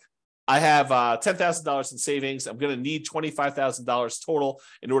say, look, I have $10,000 in savings. I'm going to need $25,000 total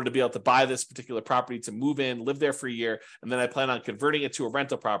in order to be able to buy this particular property, to move in, live there for a year, and then I plan on converting it to a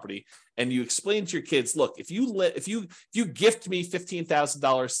rental property. And you explain to your kids, look, if you gift me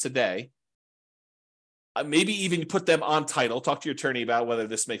 $15,000 today, maybe even put them on title, talk to your attorney about whether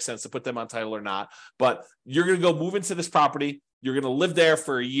this makes sense to put them on title or not, but you're going to go move into this property. You're going to live there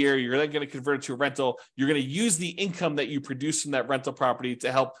for a year. You're then going to convert it to a rental. You're going to use the income that you produce from that rental property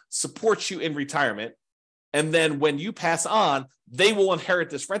to help support you in retirement. And then when you pass on, they will inherit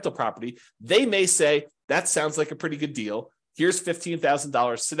this rental property. They may say, that sounds like a pretty good deal. Here's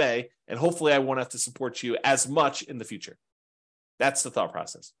 $15,000 today, and hopefully I won't have to support you as much in the future. That's the thought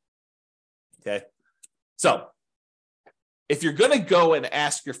process. Okay. So if you're going to go and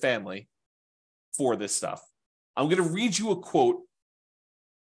ask your family for this stuff, I'm going to read you a quote,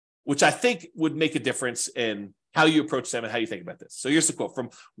 which I think would make a difference in how you approach them and how you think about this. So here's the quote from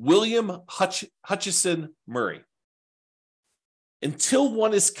William Hutchison Murray. Until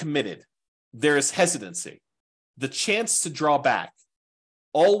one is committed, there is hesitancy, the chance to draw back,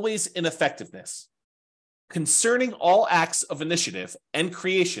 always ineffectiveness. Concerning all acts of initiative and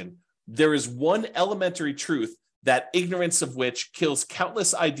creation, there is one elementary truth, that ignorance of which kills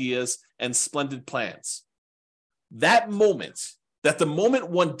countless ideas and splendid plans. That the moment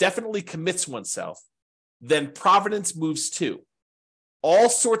one definitely commits oneself, then providence moves too. All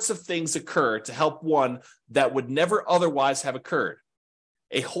sorts of things occur to help one that would never otherwise have occurred.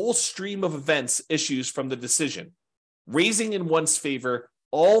 A whole stream of events issues from the decision, raising in one's favor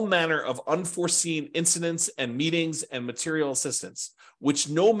all manner of unforeseen incidents and meetings and material assistance, which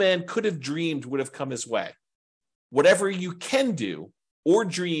no man could have dreamed would have come his way. Whatever you can do or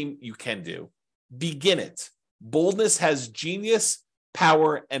dream you can do, begin it. Boldness has genius,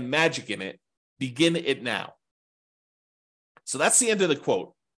 power, and magic in it. Begin it now. So that's the end of the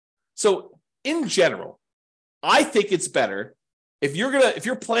quote. So in general, I think it's better if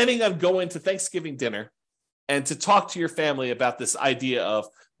you're planning on going to Thanksgiving dinner and to talk to your family about this idea of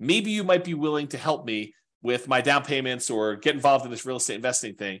maybe you might be willing to help me with my down payments or get involved in this real estate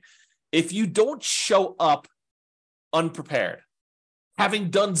investing thing. If you don't show up unprepared, having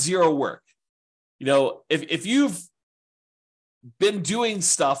done zero work, if you've been doing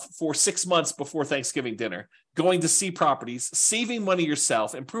stuff for 6 months before Thanksgiving dinner, going to see properties, saving money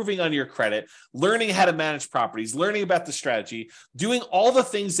yourself, improving on your credit, learning how to manage properties, learning about the strategy, doing all the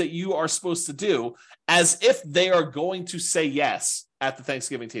things that you are supposed to do as if they are going to say yes at the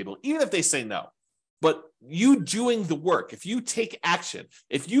Thanksgiving table, even if they say no. But you doing the work, if you take action,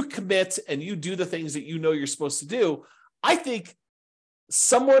 if you commit and you do the things that you know you're supposed to do, I think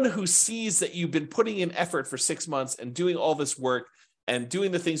someone who sees that you've been putting in effort for 6 months and doing all this work and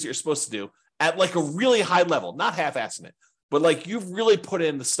doing the things that you're supposed to do at like a really high level, not half-assing it, but like you've really put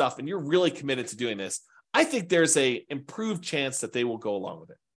in the stuff and you're really committed to doing this, I think there's a improved chance that they will go along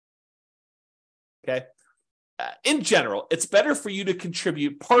with it. Okay. In general, it's better for you to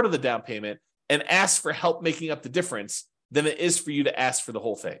contribute part of the down payment and ask for help making up the difference than it is for you to ask for the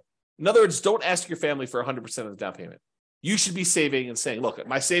whole thing. In other words, don't ask your family for 100% of the down payment. You should be saving and saying, look,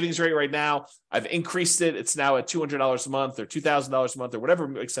 my savings rate right now, I've increased it. It's now at $200 a month or $2,000 a month or whatever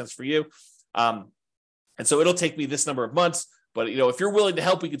makes sense for you. And so it'll take me this number of months. But, if you're willing to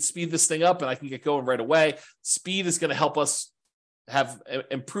help, we could speed this thing up and I can get going right away. Speed is going to help us have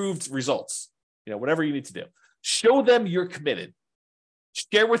improved results, whatever you need to do. Show them you're committed.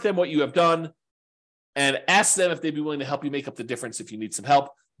 Share with them what you have done and ask them if they'd be willing to help you make up the difference if you need some help.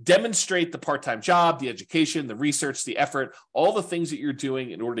 Demonstrate the part-time job, the education, the research, the effort, all the things that you're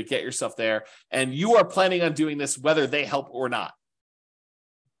doing in order to get yourself there. And you are planning on doing this whether they help or not.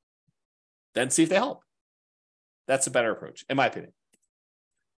 Then see if they help. That's a better approach, in my opinion.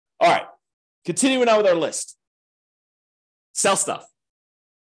 All right. Continuing on with our list. Sell stuff.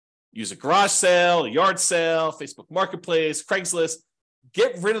 Use a garage sale, a yard sale, Facebook Marketplace, Craigslist.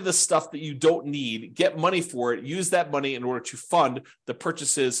 Get rid of the stuff that you don't need, get money for it, use that money in order to fund the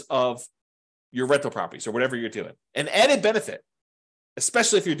purchases of your rental properties or whatever you're doing. An added benefit,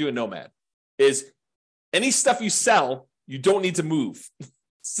 especially if you're doing nomad, is any stuff you sell, you don't need to move.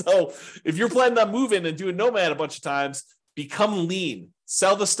 So if you're planning on moving and doing Nomad a bunch of times, become lean.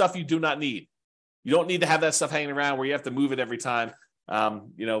 Sell the stuff you do not need. You don't need to have that stuff hanging around where you have to move it every time. Go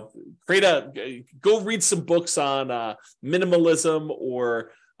read some books on minimalism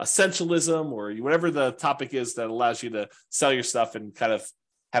or essentialism or whatever the topic is that allows you to sell your stuff and kind of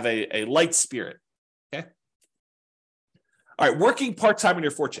have a light spirit. Okay. All right. Working part-time in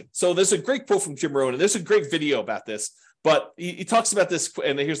your fortune. So there's a great quote from Jim Rohn, and there's a great video about this, but he talks about this.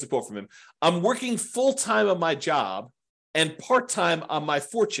 And here's the quote from him. I'm working full-time on my job and part-time on my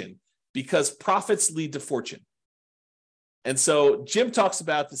fortune because profits lead to fortune. And so Jim talks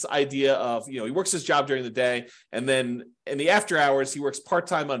about this idea of, he works his job during the day, and then in the after hours, he works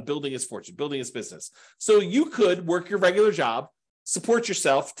part-time on building his fortune, building his business. So you could work your regular job, support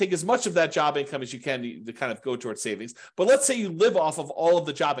yourself, take as much of that job income as you can to kind of go towards savings. But let's say you live off of all of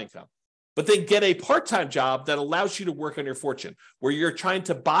the job income, but then get a part-time job that allows you to work on your fortune, where you're trying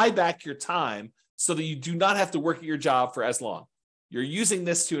to buy back your time so that you do not have to work at your job for as long. You're using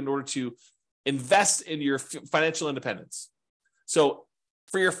this in order to invest in your financial independence. So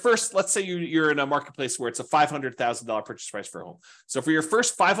for your first, let's say you're in a marketplace where it's a $500,000 purchase price for a home. So for your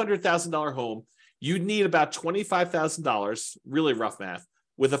first $500,000 home, you'd need about $25,000, really rough math,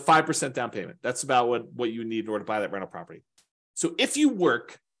 with a 5% down payment. That's about what you need in order to buy that rental property. So if you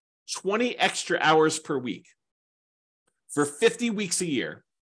work 20 extra hours per week for 50 weeks a year,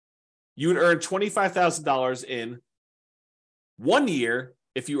 you would earn $25,000 in 1 year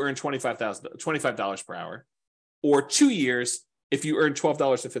if you earn $25 per hour, or 2 years if you earn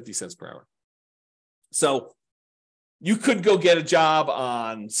 $12.50 per hour. So you could go get a job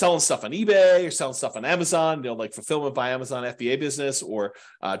on selling stuff on eBay or selling stuff on Amazon, like fulfillment by Amazon FBA business, or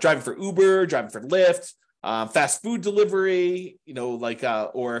driving for Uber, driving for Lyft, fast food delivery,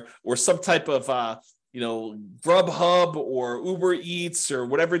 or some type of Grubhub or Uber Eats or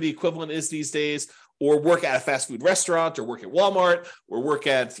whatever the equivalent is these days, or work at a fast food restaurant, or work at Walmart, or work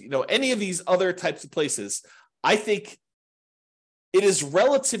at any of these other types of places. I think it is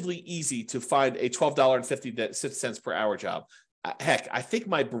relatively easy to find a $12.50 per hour job. Heck, I think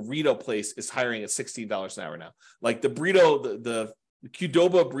my burrito place is hiring at $16 an hour now. Like the burrito, the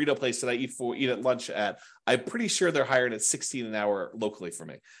Qdoba burrito place that I eat at lunch at, I'm pretty sure they're hiring at $16 an hour locally for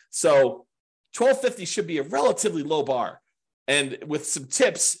me. So $12.50 should be a relatively low bar. And with some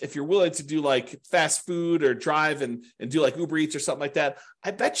tips, if you're willing to do like fast food or drive and do like Uber Eats or something like that,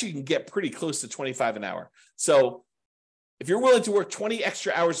 I bet you can get pretty close to $25 an hour. So if you're willing to work 20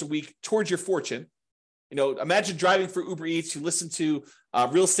 extra hours a week towards your fortune, imagine driving for Uber Eats. You listen to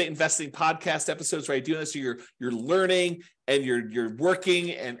real estate investing podcast episodes where I do this. So you're learning and you're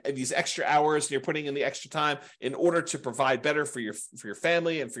working and these extra hours, and you're putting in the extra time in order to provide better for your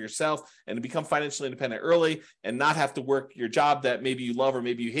family and for yourself, and to become financially independent early and not have to work your job that maybe you love or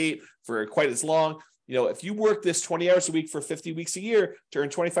maybe you hate for quite as long. If you work this 20 hours a week for 50 weeks a year to earn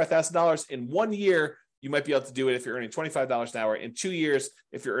 $25,000 in 1 year, you might be able to do it if you're earning $25 an hour. In 2 years,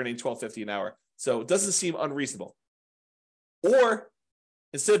 if you're earning $12.50 an hour. So it doesn't seem unreasonable. Or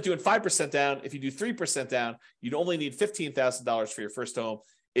instead of doing 5% down, if you do 3% down, you'd only need $15,000 for your first home.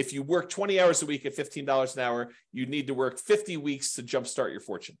 If you work 20 hours a week at $15 an hour, you'd need to work 50 weeks to jumpstart your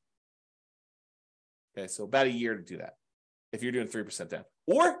fortune. Okay, so about a year to do that if you're doing 3% down.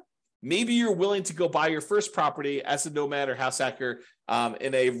 Or maybe you're willing to go buy your first property as a nomad or house hacker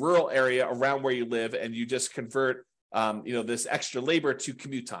in a rural area around where you live, and you just convert this extra labor to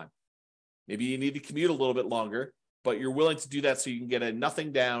commute time. Maybe you need to commute a little bit longer, but you're willing to do that so you can get a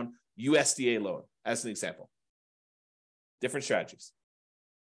nothing down USDA loan, as an example. Different strategies.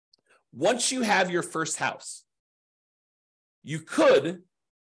 Once you have your first house, you could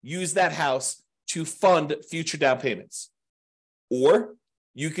use that house to fund future down payments, or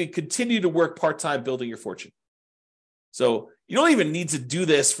you could continue to work part-time building your fortune. So you don't even need to do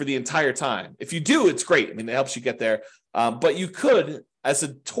this for the entire time. If you do, it's great. I mean, it helps you get there. But you could, as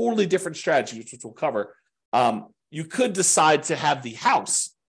a totally different strategy, which we'll cover, you could decide to have the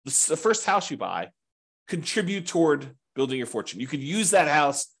house, the first house you buy, contribute toward building your fortune. You could use that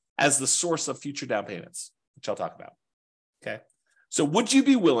house as the source of future down payments, which I'll talk about. Okay. So would you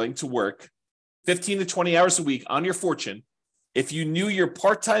be willing to work 15 to 20 hours a week on your fortune if you knew your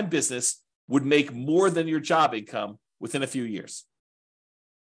part-time business would make more than your job income within a few years?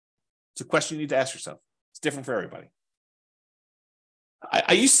 It's a question you need to ask yourself. It's different for everybody.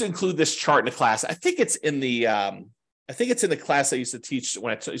 I used to include this chart in a class. I think it's in the class I used to teach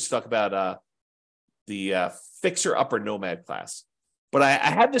when I used to talk about the Fixer Upper Nomad class. But I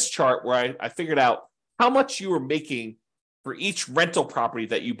had this chart where I figured out how much you were making for each rental property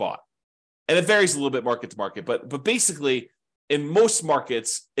that you bought. And it varies a little bit market to market, but basically in most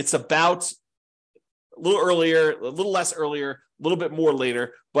markets, it's about a little earlier, a little less earlier, a little bit more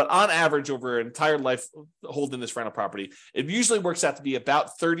later, but on average over an entire life holding this rental property, it usually works out to be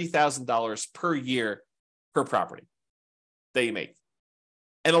about $30,000 per year per property that you make.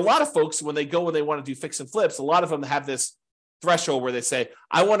 And a lot of folks, when they want to do fix and flips, a lot of them have this threshold where they say,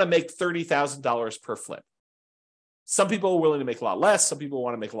 I want to make $30,000 per flip. Some people are willing to make a lot less. Some people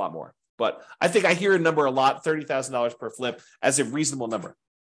want to make a lot more. But I think I hear a number a lot, $30,000 per flip, as a reasonable number.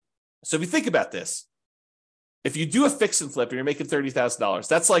 So if you think about this, if you do a fix and flip and you're making $30,000,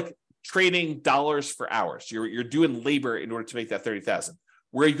 that's like trading dollars for hours. You're doing labor in order to make that $30,000.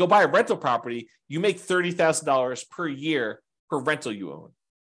 Where you go buy a rental property, you make $30,000 per year per rental you own.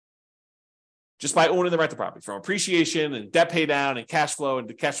 Just by owning the rental property, from appreciation and debt pay down and cash flow and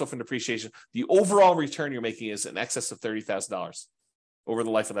the cash flow from depreciation, the overall return you're making is in excess of $30,000 over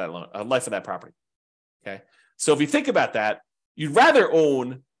the life of that loan, life of that property. Okay, so if you think about that, you'd rather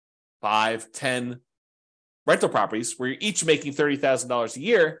own 5, 10 rental properties where you're each making $30,000 a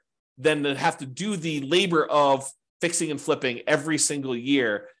year than to have to do the labor of fixing and flipping every single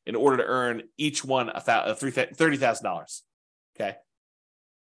year in order to earn each one $30,000. Okay.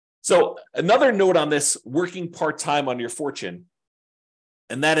 So another note on this, working part-time on your fortune,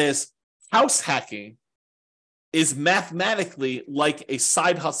 and that is house hacking is mathematically like a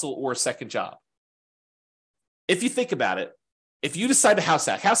side hustle or a second job. If you think about it, if you decide to house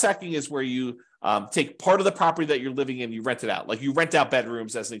hacking is where you take part of the property that you're living in, you rent it out. Like you rent out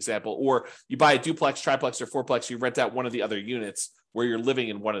bedrooms as an example, or you buy a duplex, triplex, or fourplex, you rent out one of the other units where you're living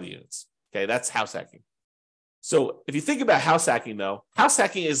in one of the units. Okay, that's house hacking. So if you think about house hacking though, house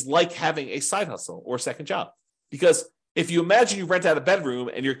hacking is like having a side hustle or second job. Because if you imagine you rent out a bedroom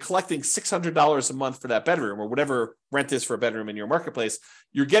and you're collecting $600 a month for that bedroom or whatever rent is for a bedroom in your marketplace,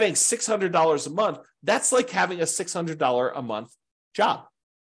 you're getting $600 a month. That's like having a $600 a month job,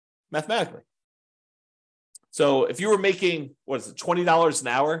 mathematically. So if you were making, $20 an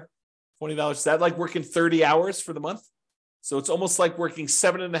hour, $20, is that like working 30 hours for the month? So it's almost like working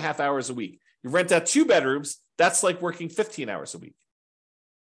 7.5 hours a week. You rent out 2 bedrooms, that's like working 15 hours a week.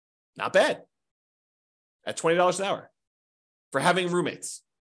 Not bad. At $20 an hour for having roommates.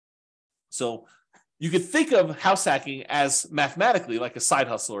 So you could think of house hacking as mathematically like a side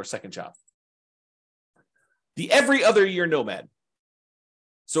hustle or a second job. The every other year nomad.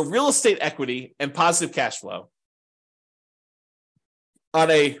 So real estate equity and positive cash flow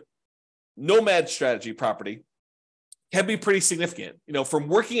on a nomad strategy property can be pretty significant. You know, from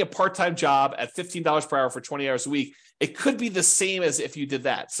working a part-time job at $15 per hour for 20 hours a week, it could be the same as if you did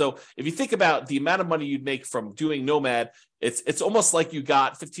that. So if you think about the amount of money you'd make from doing nomad, it's almost like you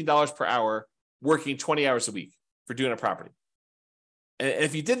got $15 per hour working 20 hours a week for doing a property. And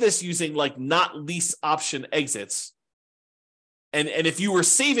if you did this using like not lease option exits, and if you were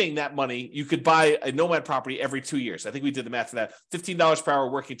saving that money, you could buy a nomad property every 2 years. I think we did the math for that. $15 per hour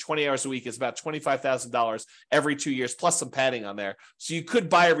working 20 hours a week is about $25,000 every 2 years, plus some padding on there. So you could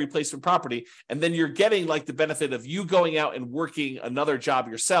buy a replacement property, and then you're getting like the benefit of you going out and working another job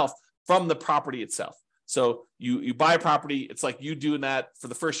yourself from the property itself. So you buy a property, it's like you doing that for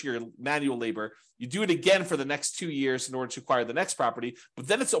the first year, manual labor. You do it again for the next 2 years in order to acquire the next property, but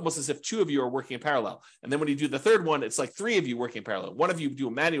then it's almost as if 2 of you are working in parallel. And then when you do the third one, it's like 3 of you working in parallel. 1 of you do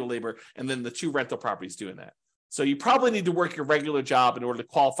a manual labor, and then the 2 rental properties doing that. So you probably need to work your regular job in order to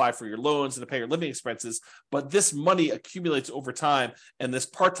qualify for your loans and to pay your living expenses, but this money accumulates over time, and this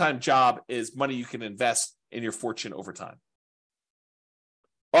part-time job is money you can invest in your fortune over time.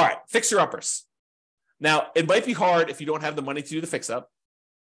 All right, fixer-uppers. Now, it might be hard if you don't have the money to do the fix-up.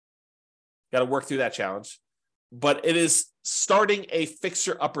 Got to work through that challenge. But it is starting a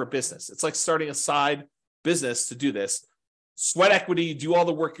fixer-upper business. It's like starting a side business to do this. Sweat equity, do all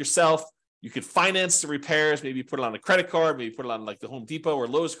the work yourself. You could finance the repairs, maybe put it on a credit card, maybe put it on like the Home Depot or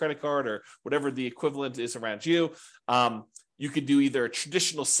Lowe's credit card or whatever the equivalent is around you. You could do either a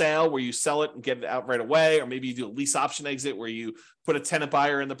traditional sale where you sell it and get it out right away, or maybe you do a lease option exit where you put a tenant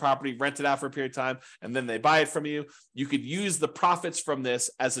buyer in the property, rent it out for a period of time, and then they buy it from you. You could use the profits from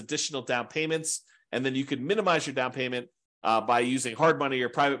this as additional down payments, and then you could minimize your down payment by using hard money or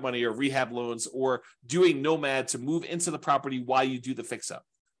private money or rehab loans or doing nomad to move into the property while you do the fix-up.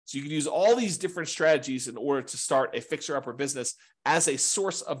 So you can use all these different strategies in order to start a fixer-upper business as a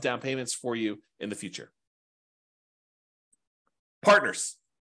source of down payments for you in the future. Partners.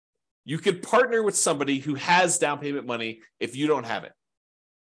 You could partner with somebody who has down payment money if you don't have it.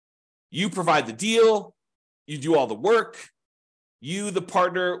 You provide the deal, you do all the work, you, the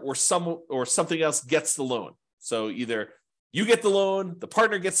partner, or something else gets the loan. So either You get the loan, the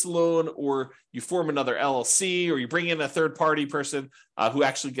partner gets the loan, or you form another LLC, or you bring in a third-party person who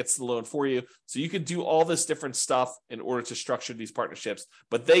actually gets the loan for you. So you could do all this different stuff in order to structure these partnerships,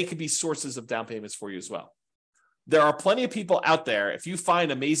 but they could be sources of down payments for you as well. There are plenty of people out there, if you find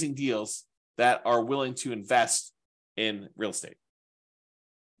amazing deals, that are willing to invest in real estate.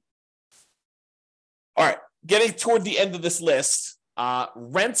 All right, getting toward the end of this list,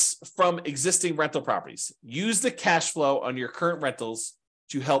 rents from existing rental properties. Use the cash flow on your current rentals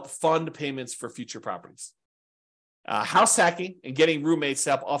to help fund payments for future properties. House hacking and getting roommates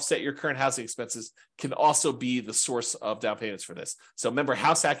to help offset your current housing expenses can also be the source of down payments for this. So remember,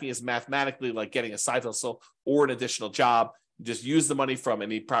 house hacking is mathematically like getting a side hustle or an additional job. You just use the money from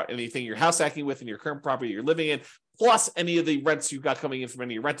anything you're house hacking with in your current property you're living in, plus any of the rents you've got coming in from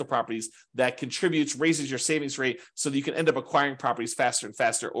any of your rental properties that contributes, raises your savings rate so that you can end up acquiring properties faster and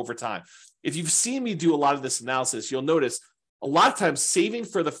faster over time. If you've seen me do a lot of this analysis, you'll notice a lot of times saving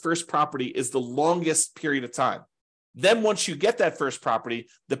for the first property is the longest period of time. Then once you get that first property,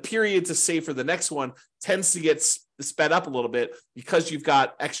 the period to save for the next one tends to get sped up a little bit because you've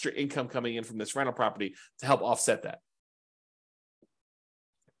got extra income coming in from this rental property to help offset that.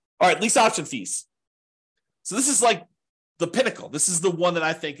 All right, lease option fees. So this is like the pinnacle. This is the one that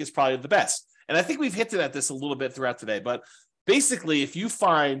I think is probably the best. And I think we've hinted at this a little bit throughout today. But basically, if you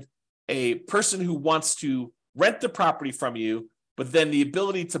find a person who wants to rent the property from you, but then the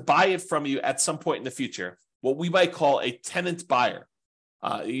ability to buy it from you at some point in the future, what we might call a tenant buyer.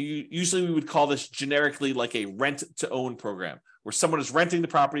 Usually we would call this generically like a rent to own program, where someone is renting the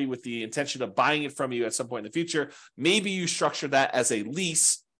property with the intention of buying it from you at some point in the future. Maybe you structure that as a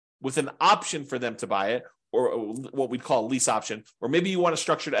lease with an option for them to buy it, or what we'd call a lease option. Or maybe you want to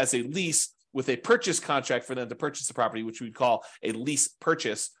structure it as a lease with a purchase contract for them to purchase the property, which we'd call a lease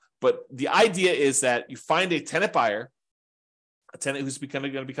purchase. But the idea is that you find a tenant buyer, a tenant who's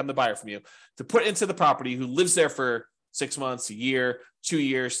going to become the buyer from you, to put into the property, who lives there for 6 months, a year, 2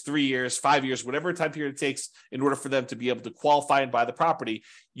 years, 3 years, 5 years, whatever time period it takes in order for them to be able to qualify and buy the property.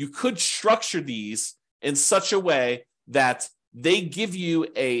 You could structure these in such a way that they give you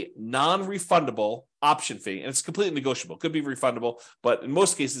a non-refundable option fee, and it's completely negotiable. It could be refundable, but in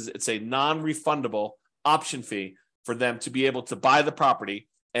most cases, it's a non-refundable option fee for them to be able to buy the property.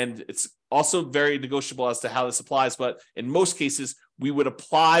 And it's also very negotiable as to how this applies. But in most cases, we would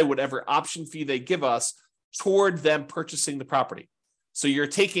apply whatever option fee they give us toward them purchasing the property. So you're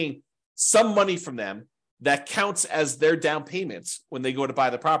taking some money from them that counts as their down payments when they go to buy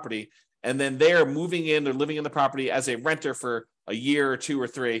the property. And then they're moving in, they're living in the property as a renter for a year or 2 or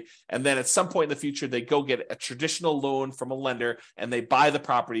 3. And then at some point in the future, they go get a traditional loan from a lender and they buy the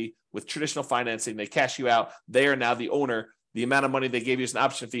property with traditional financing. They cash you out. They are now the owner. The amount of money they gave you as an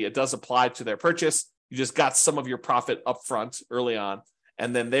option fee, it does apply to their purchase. You just got some of your profit up front early on,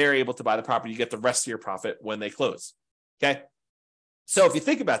 and then they're able to buy the property. You get the rest of your profit when they close. Okay. So if you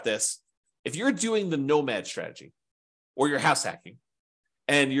think about this, if you're doing the nomad strategy or you're house hacking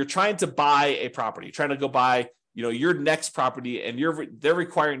and you're trying to buy a property, trying to go buy, your next property, and they're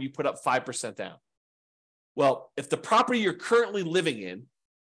requiring you put up 5% down. Well, if the property you're currently living in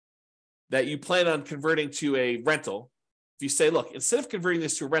that you plan on converting to a rental, if you say, look, instead of converting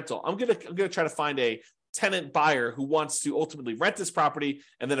this to a rental, I'm gonna try to find a tenant buyer who wants to ultimately rent this property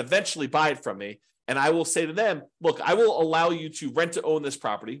and then eventually buy it from me. And I will say to them, look, I will allow you to rent to own this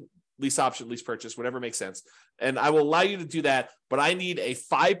property, lease option, lease purchase, whatever makes sense. And I will allow you to do that, but I need a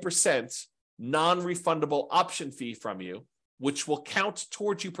 5% non-refundable option fee from you, which will count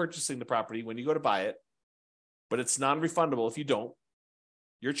towards you purchasing the property when you go to buy it. But it's non-refundable if you don't,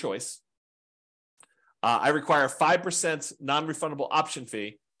 your choice. I require a 5% non-refundable option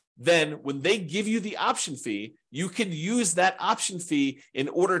fee. Then when they give you the option fee, you can use that option fee in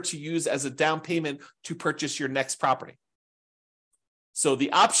order to use as a down payment to purchase your next property. So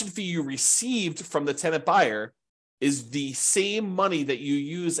the option fee you received from the tenant buyer is the same money that you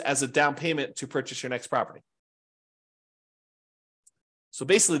use as a down payment to purchase your next property. So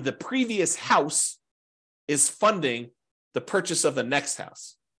basically, the previous house is funding the purchase of the next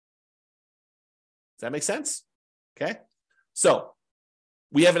house. Does that make sense? Okay. So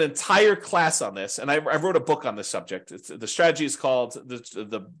we have an entire class on this, and I wrote a book on this subject. The strategy is called,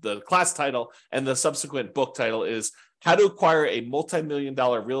 the class title and the subsequent book title is How to Acquire a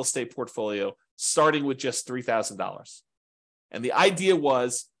Multi-Million-Dollar Real Estate Portfolio Starting with Just $3,000. And the idea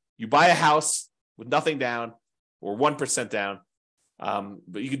was you buy a house with nothing down or 1% down,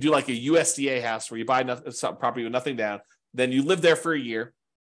 but you could do like a USDA house where you buy some property with nothing down. Then you live there for a year.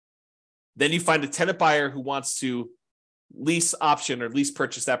 Then you find a tenant buyer who wants to lease option or lease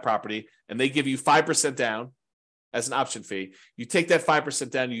purchase that property, and they give you 5% down. as an option fee. You take that 5%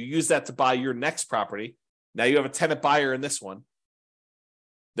 down, you use that to buy your next property. Now you have a tenant buyer in this one.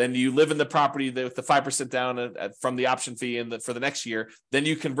 Then you live in the property with the 5% down from the option fee for the next year. Then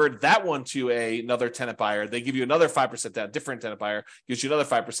you convert that one to another tenant buyer. They give you another 5% down, different tenant buyer gives you another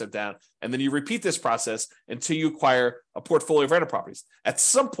 5% down. And then you repeat this process until you acquire a portfolio of rental properties. At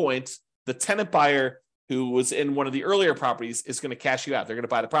some point, the tenant buyer who was in one of the earlier properties is going to cash you out. They're going to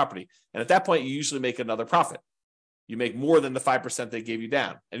buy the property. And at that point, you usually make another profit. You make more than the 5% they gave you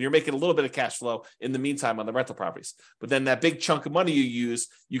down. And you're making a little bit of cash flow in the meantime on the rental properties. But then that big chunk of money you use,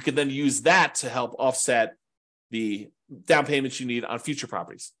 you can then use that to help offset the down payments you need on future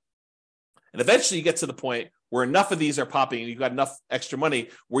properties. And eventually you get to the point where enough of these are popping and you've got enough extra money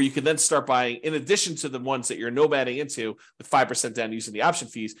where you can then start buying, in addition to the ones that you're nomading into with 5% down using the option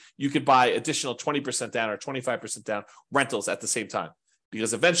fees, you could buy additional 20% down or 25% down rentals at the same time.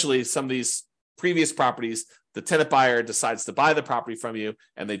 Because eventually some of these previous properties, the tenant buyer decides to buy the property from you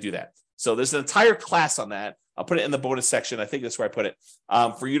and they do that. So there's an entire class on that. I'll put it in the bonus section. I think that's where I put it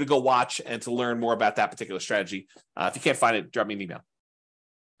for you to go watch and to learn more about that particular strategy. If you can't find it, drop me an email.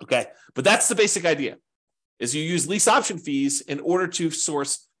 Okay. But that's the basic idea, is you use lease option fees in order to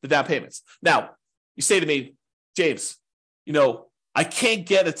source the down payments. Now, you say to me, James, I can't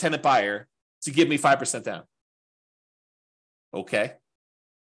get a tenant buyer to give me 5% down. Okay.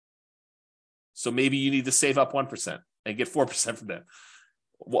 So maybe you need to save up 1% and get 4% from them.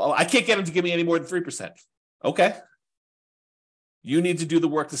 Well, I can't get them to give me any more than 3%. Okay. You need to do the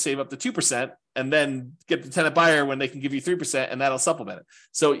work to save up the 2% and then get the tenant buyer when they can give you 3%, and that'll supplement it.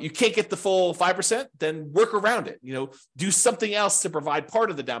 So you can't get the full 5%, then work around it. Do something else to provide part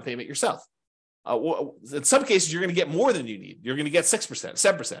of the down payment yourself. In some cases, you're going to get more than you need. You're going to get 6%,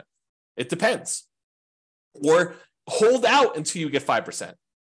 7%. It depends. Or hold out until you get 5%.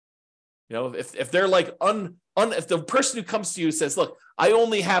 If they're like if the person who comes to you says, look, I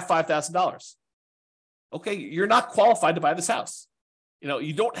only have $5,000. Okay, you're not qualified to buy this house.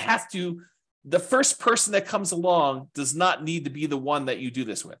 You don't have to. The first person that comes along does not need to be the one that you do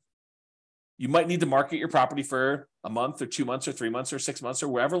this with. You might need to market your property for a month or 2 months or 3 months or 6 months or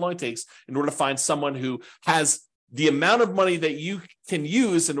whatever long it takes in order to find someone who has the amount of money that you can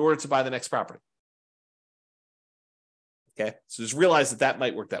use in order to buy the next property. Okay, so just realize that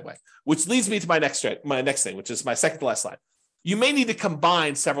might work that way, which leads me to my next thing, which is my second to last slide. You may need to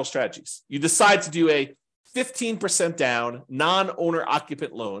combine several strategies. You decide to do a 15% down non-owner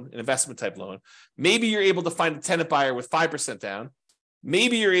occupant loan, an investment type loan. Maybe you're able to find a tenant buyer with 5% down.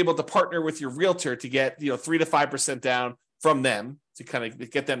 Maybe you're able to partner with your realtor to get 3 to 5% down from them to kind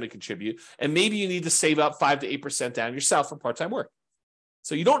of get them to contribute. And maybe you need to save up 5 to 8% down yourself for part-time work.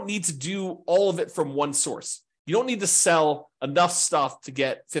 So you don't need to do all of it from one source. You don't need to sell enough stuff to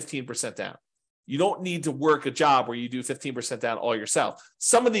get 15% down. You don't need to work a job where you do 15% down all yourself.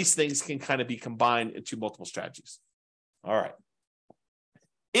 Some of these things can kind of be combined into multiple strategies. All right.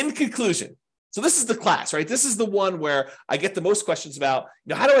 In conclusion, so this is the class, right? This is the one where I get the most questions about,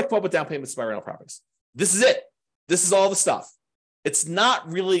 how do I come up with down payments to my rental properties? This is it. This is all the stuff. It's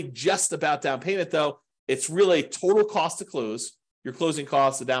not really just about down payment, though. It's really total cost to close, your closing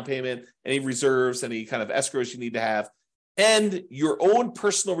costs, the down payment, any reserves, any kind of escrows you need to have, and your own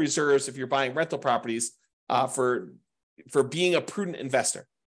personal reserves if you're buying rental properties for being a prudent investor.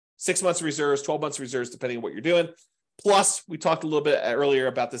 6 months of reserves, 12 months of reserves, depending on what you're doing. Plus, we talked a little bit earlier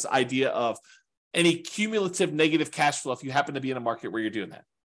about this idea of any cumulative negative cash flow if you happen to be in a market where you're doing that.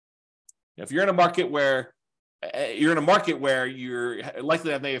 If you're in a market where you're likely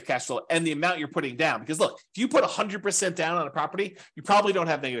to have negative cash flow and the amount you're putting down, because look, if you put 100% down on a property, you probably don't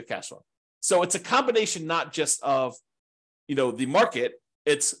have negative cash flow. So it's a combination not just of the market,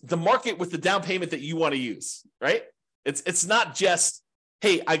 it's the market with the down payment that you want to use, right? It's not just,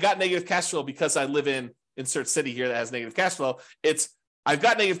 hey, I got negative cash flow because I live in insert city here that has negative cash flow. It's I've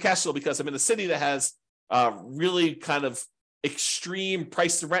got negative cash flow because I'm in a city that has really kind of extreme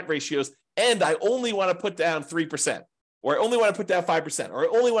price to rent ratios, and I only want to put down 3%, or I only want to put down 5%, or I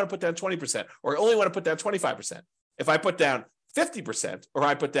only want to put down 20%, or I only want to put down 25%. If I put down 50%, or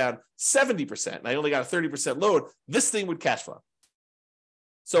I put down 70%, and I only got a 30% load, this thing would cash flow.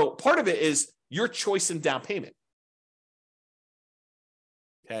 So part of it is your choice in down payment.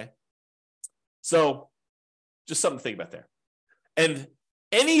 Okay. So just something to think about there. And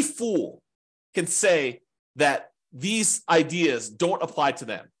any fool can say that these ideas don't apply to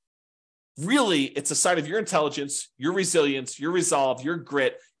them. Really, it's a sign of your intelligence, your resilience, your resolve, your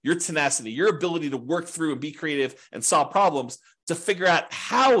grit, your tenacity, your ability to work through and be creative and solve problems to figure out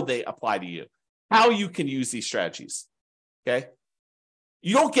how they apply to you, how you can use these strategies. Okay.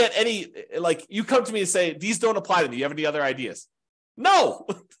 You don't get any, like, you come to me and say, these don't apply to me. You have any other ideas? No.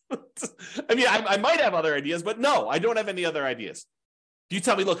 I mean, I might have other ideas, but no, I don't have any other ideas. You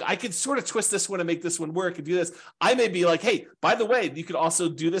tell me, look, I could sort of twist this one and make this one work and do this. I may be like, hey, by the way, you could also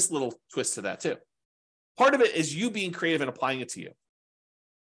do this little twist to that too. Part of it is you being creative and applying it to you.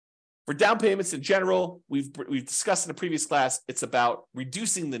 For down payments in general, we've discussed in a previous class, it's about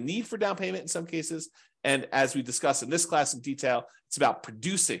reducing the need for down payment in some cases. And as we discussed in this class in detail, it's about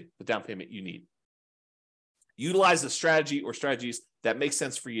producing the down payment you need. Utilize a strategy or strategies that make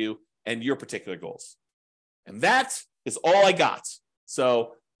sense for you and your particular goals. And that is all I got.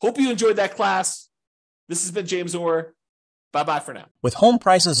 So hope you enjoyed that class. This has been James Orr. Bye-bye for now. With home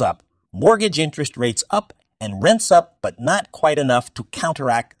prices up, mortgage interest rates up, and rents up, but not quite enough to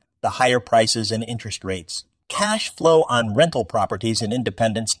counteract the higher prices and interest rates, cash flow on rental properties in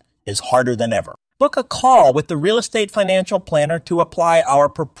Independence is harder than ever. Book a call with the Real Estate Financial Planner to apply our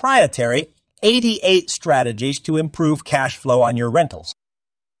proprietary 88 strategies to improve cash flow on your rentals.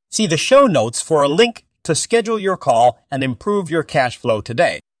 See the show notes for a link to schedule your call and improve your cash flow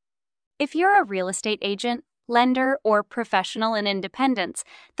today. If you're a real estate agent, lender, or professional in Independence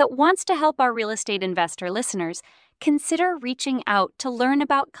that wants to help our real estate investor listeners, consider reaching out to learn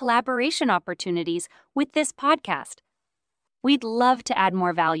about collaboration opportunities with this podcast. We'd love to add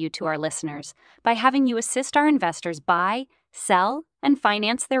more value to our listeners by having you assist our investors buy, sell, and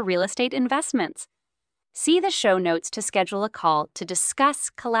finance their real estate investments. See the show notes to schedule a call to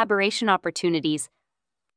discuss collaboration opportunities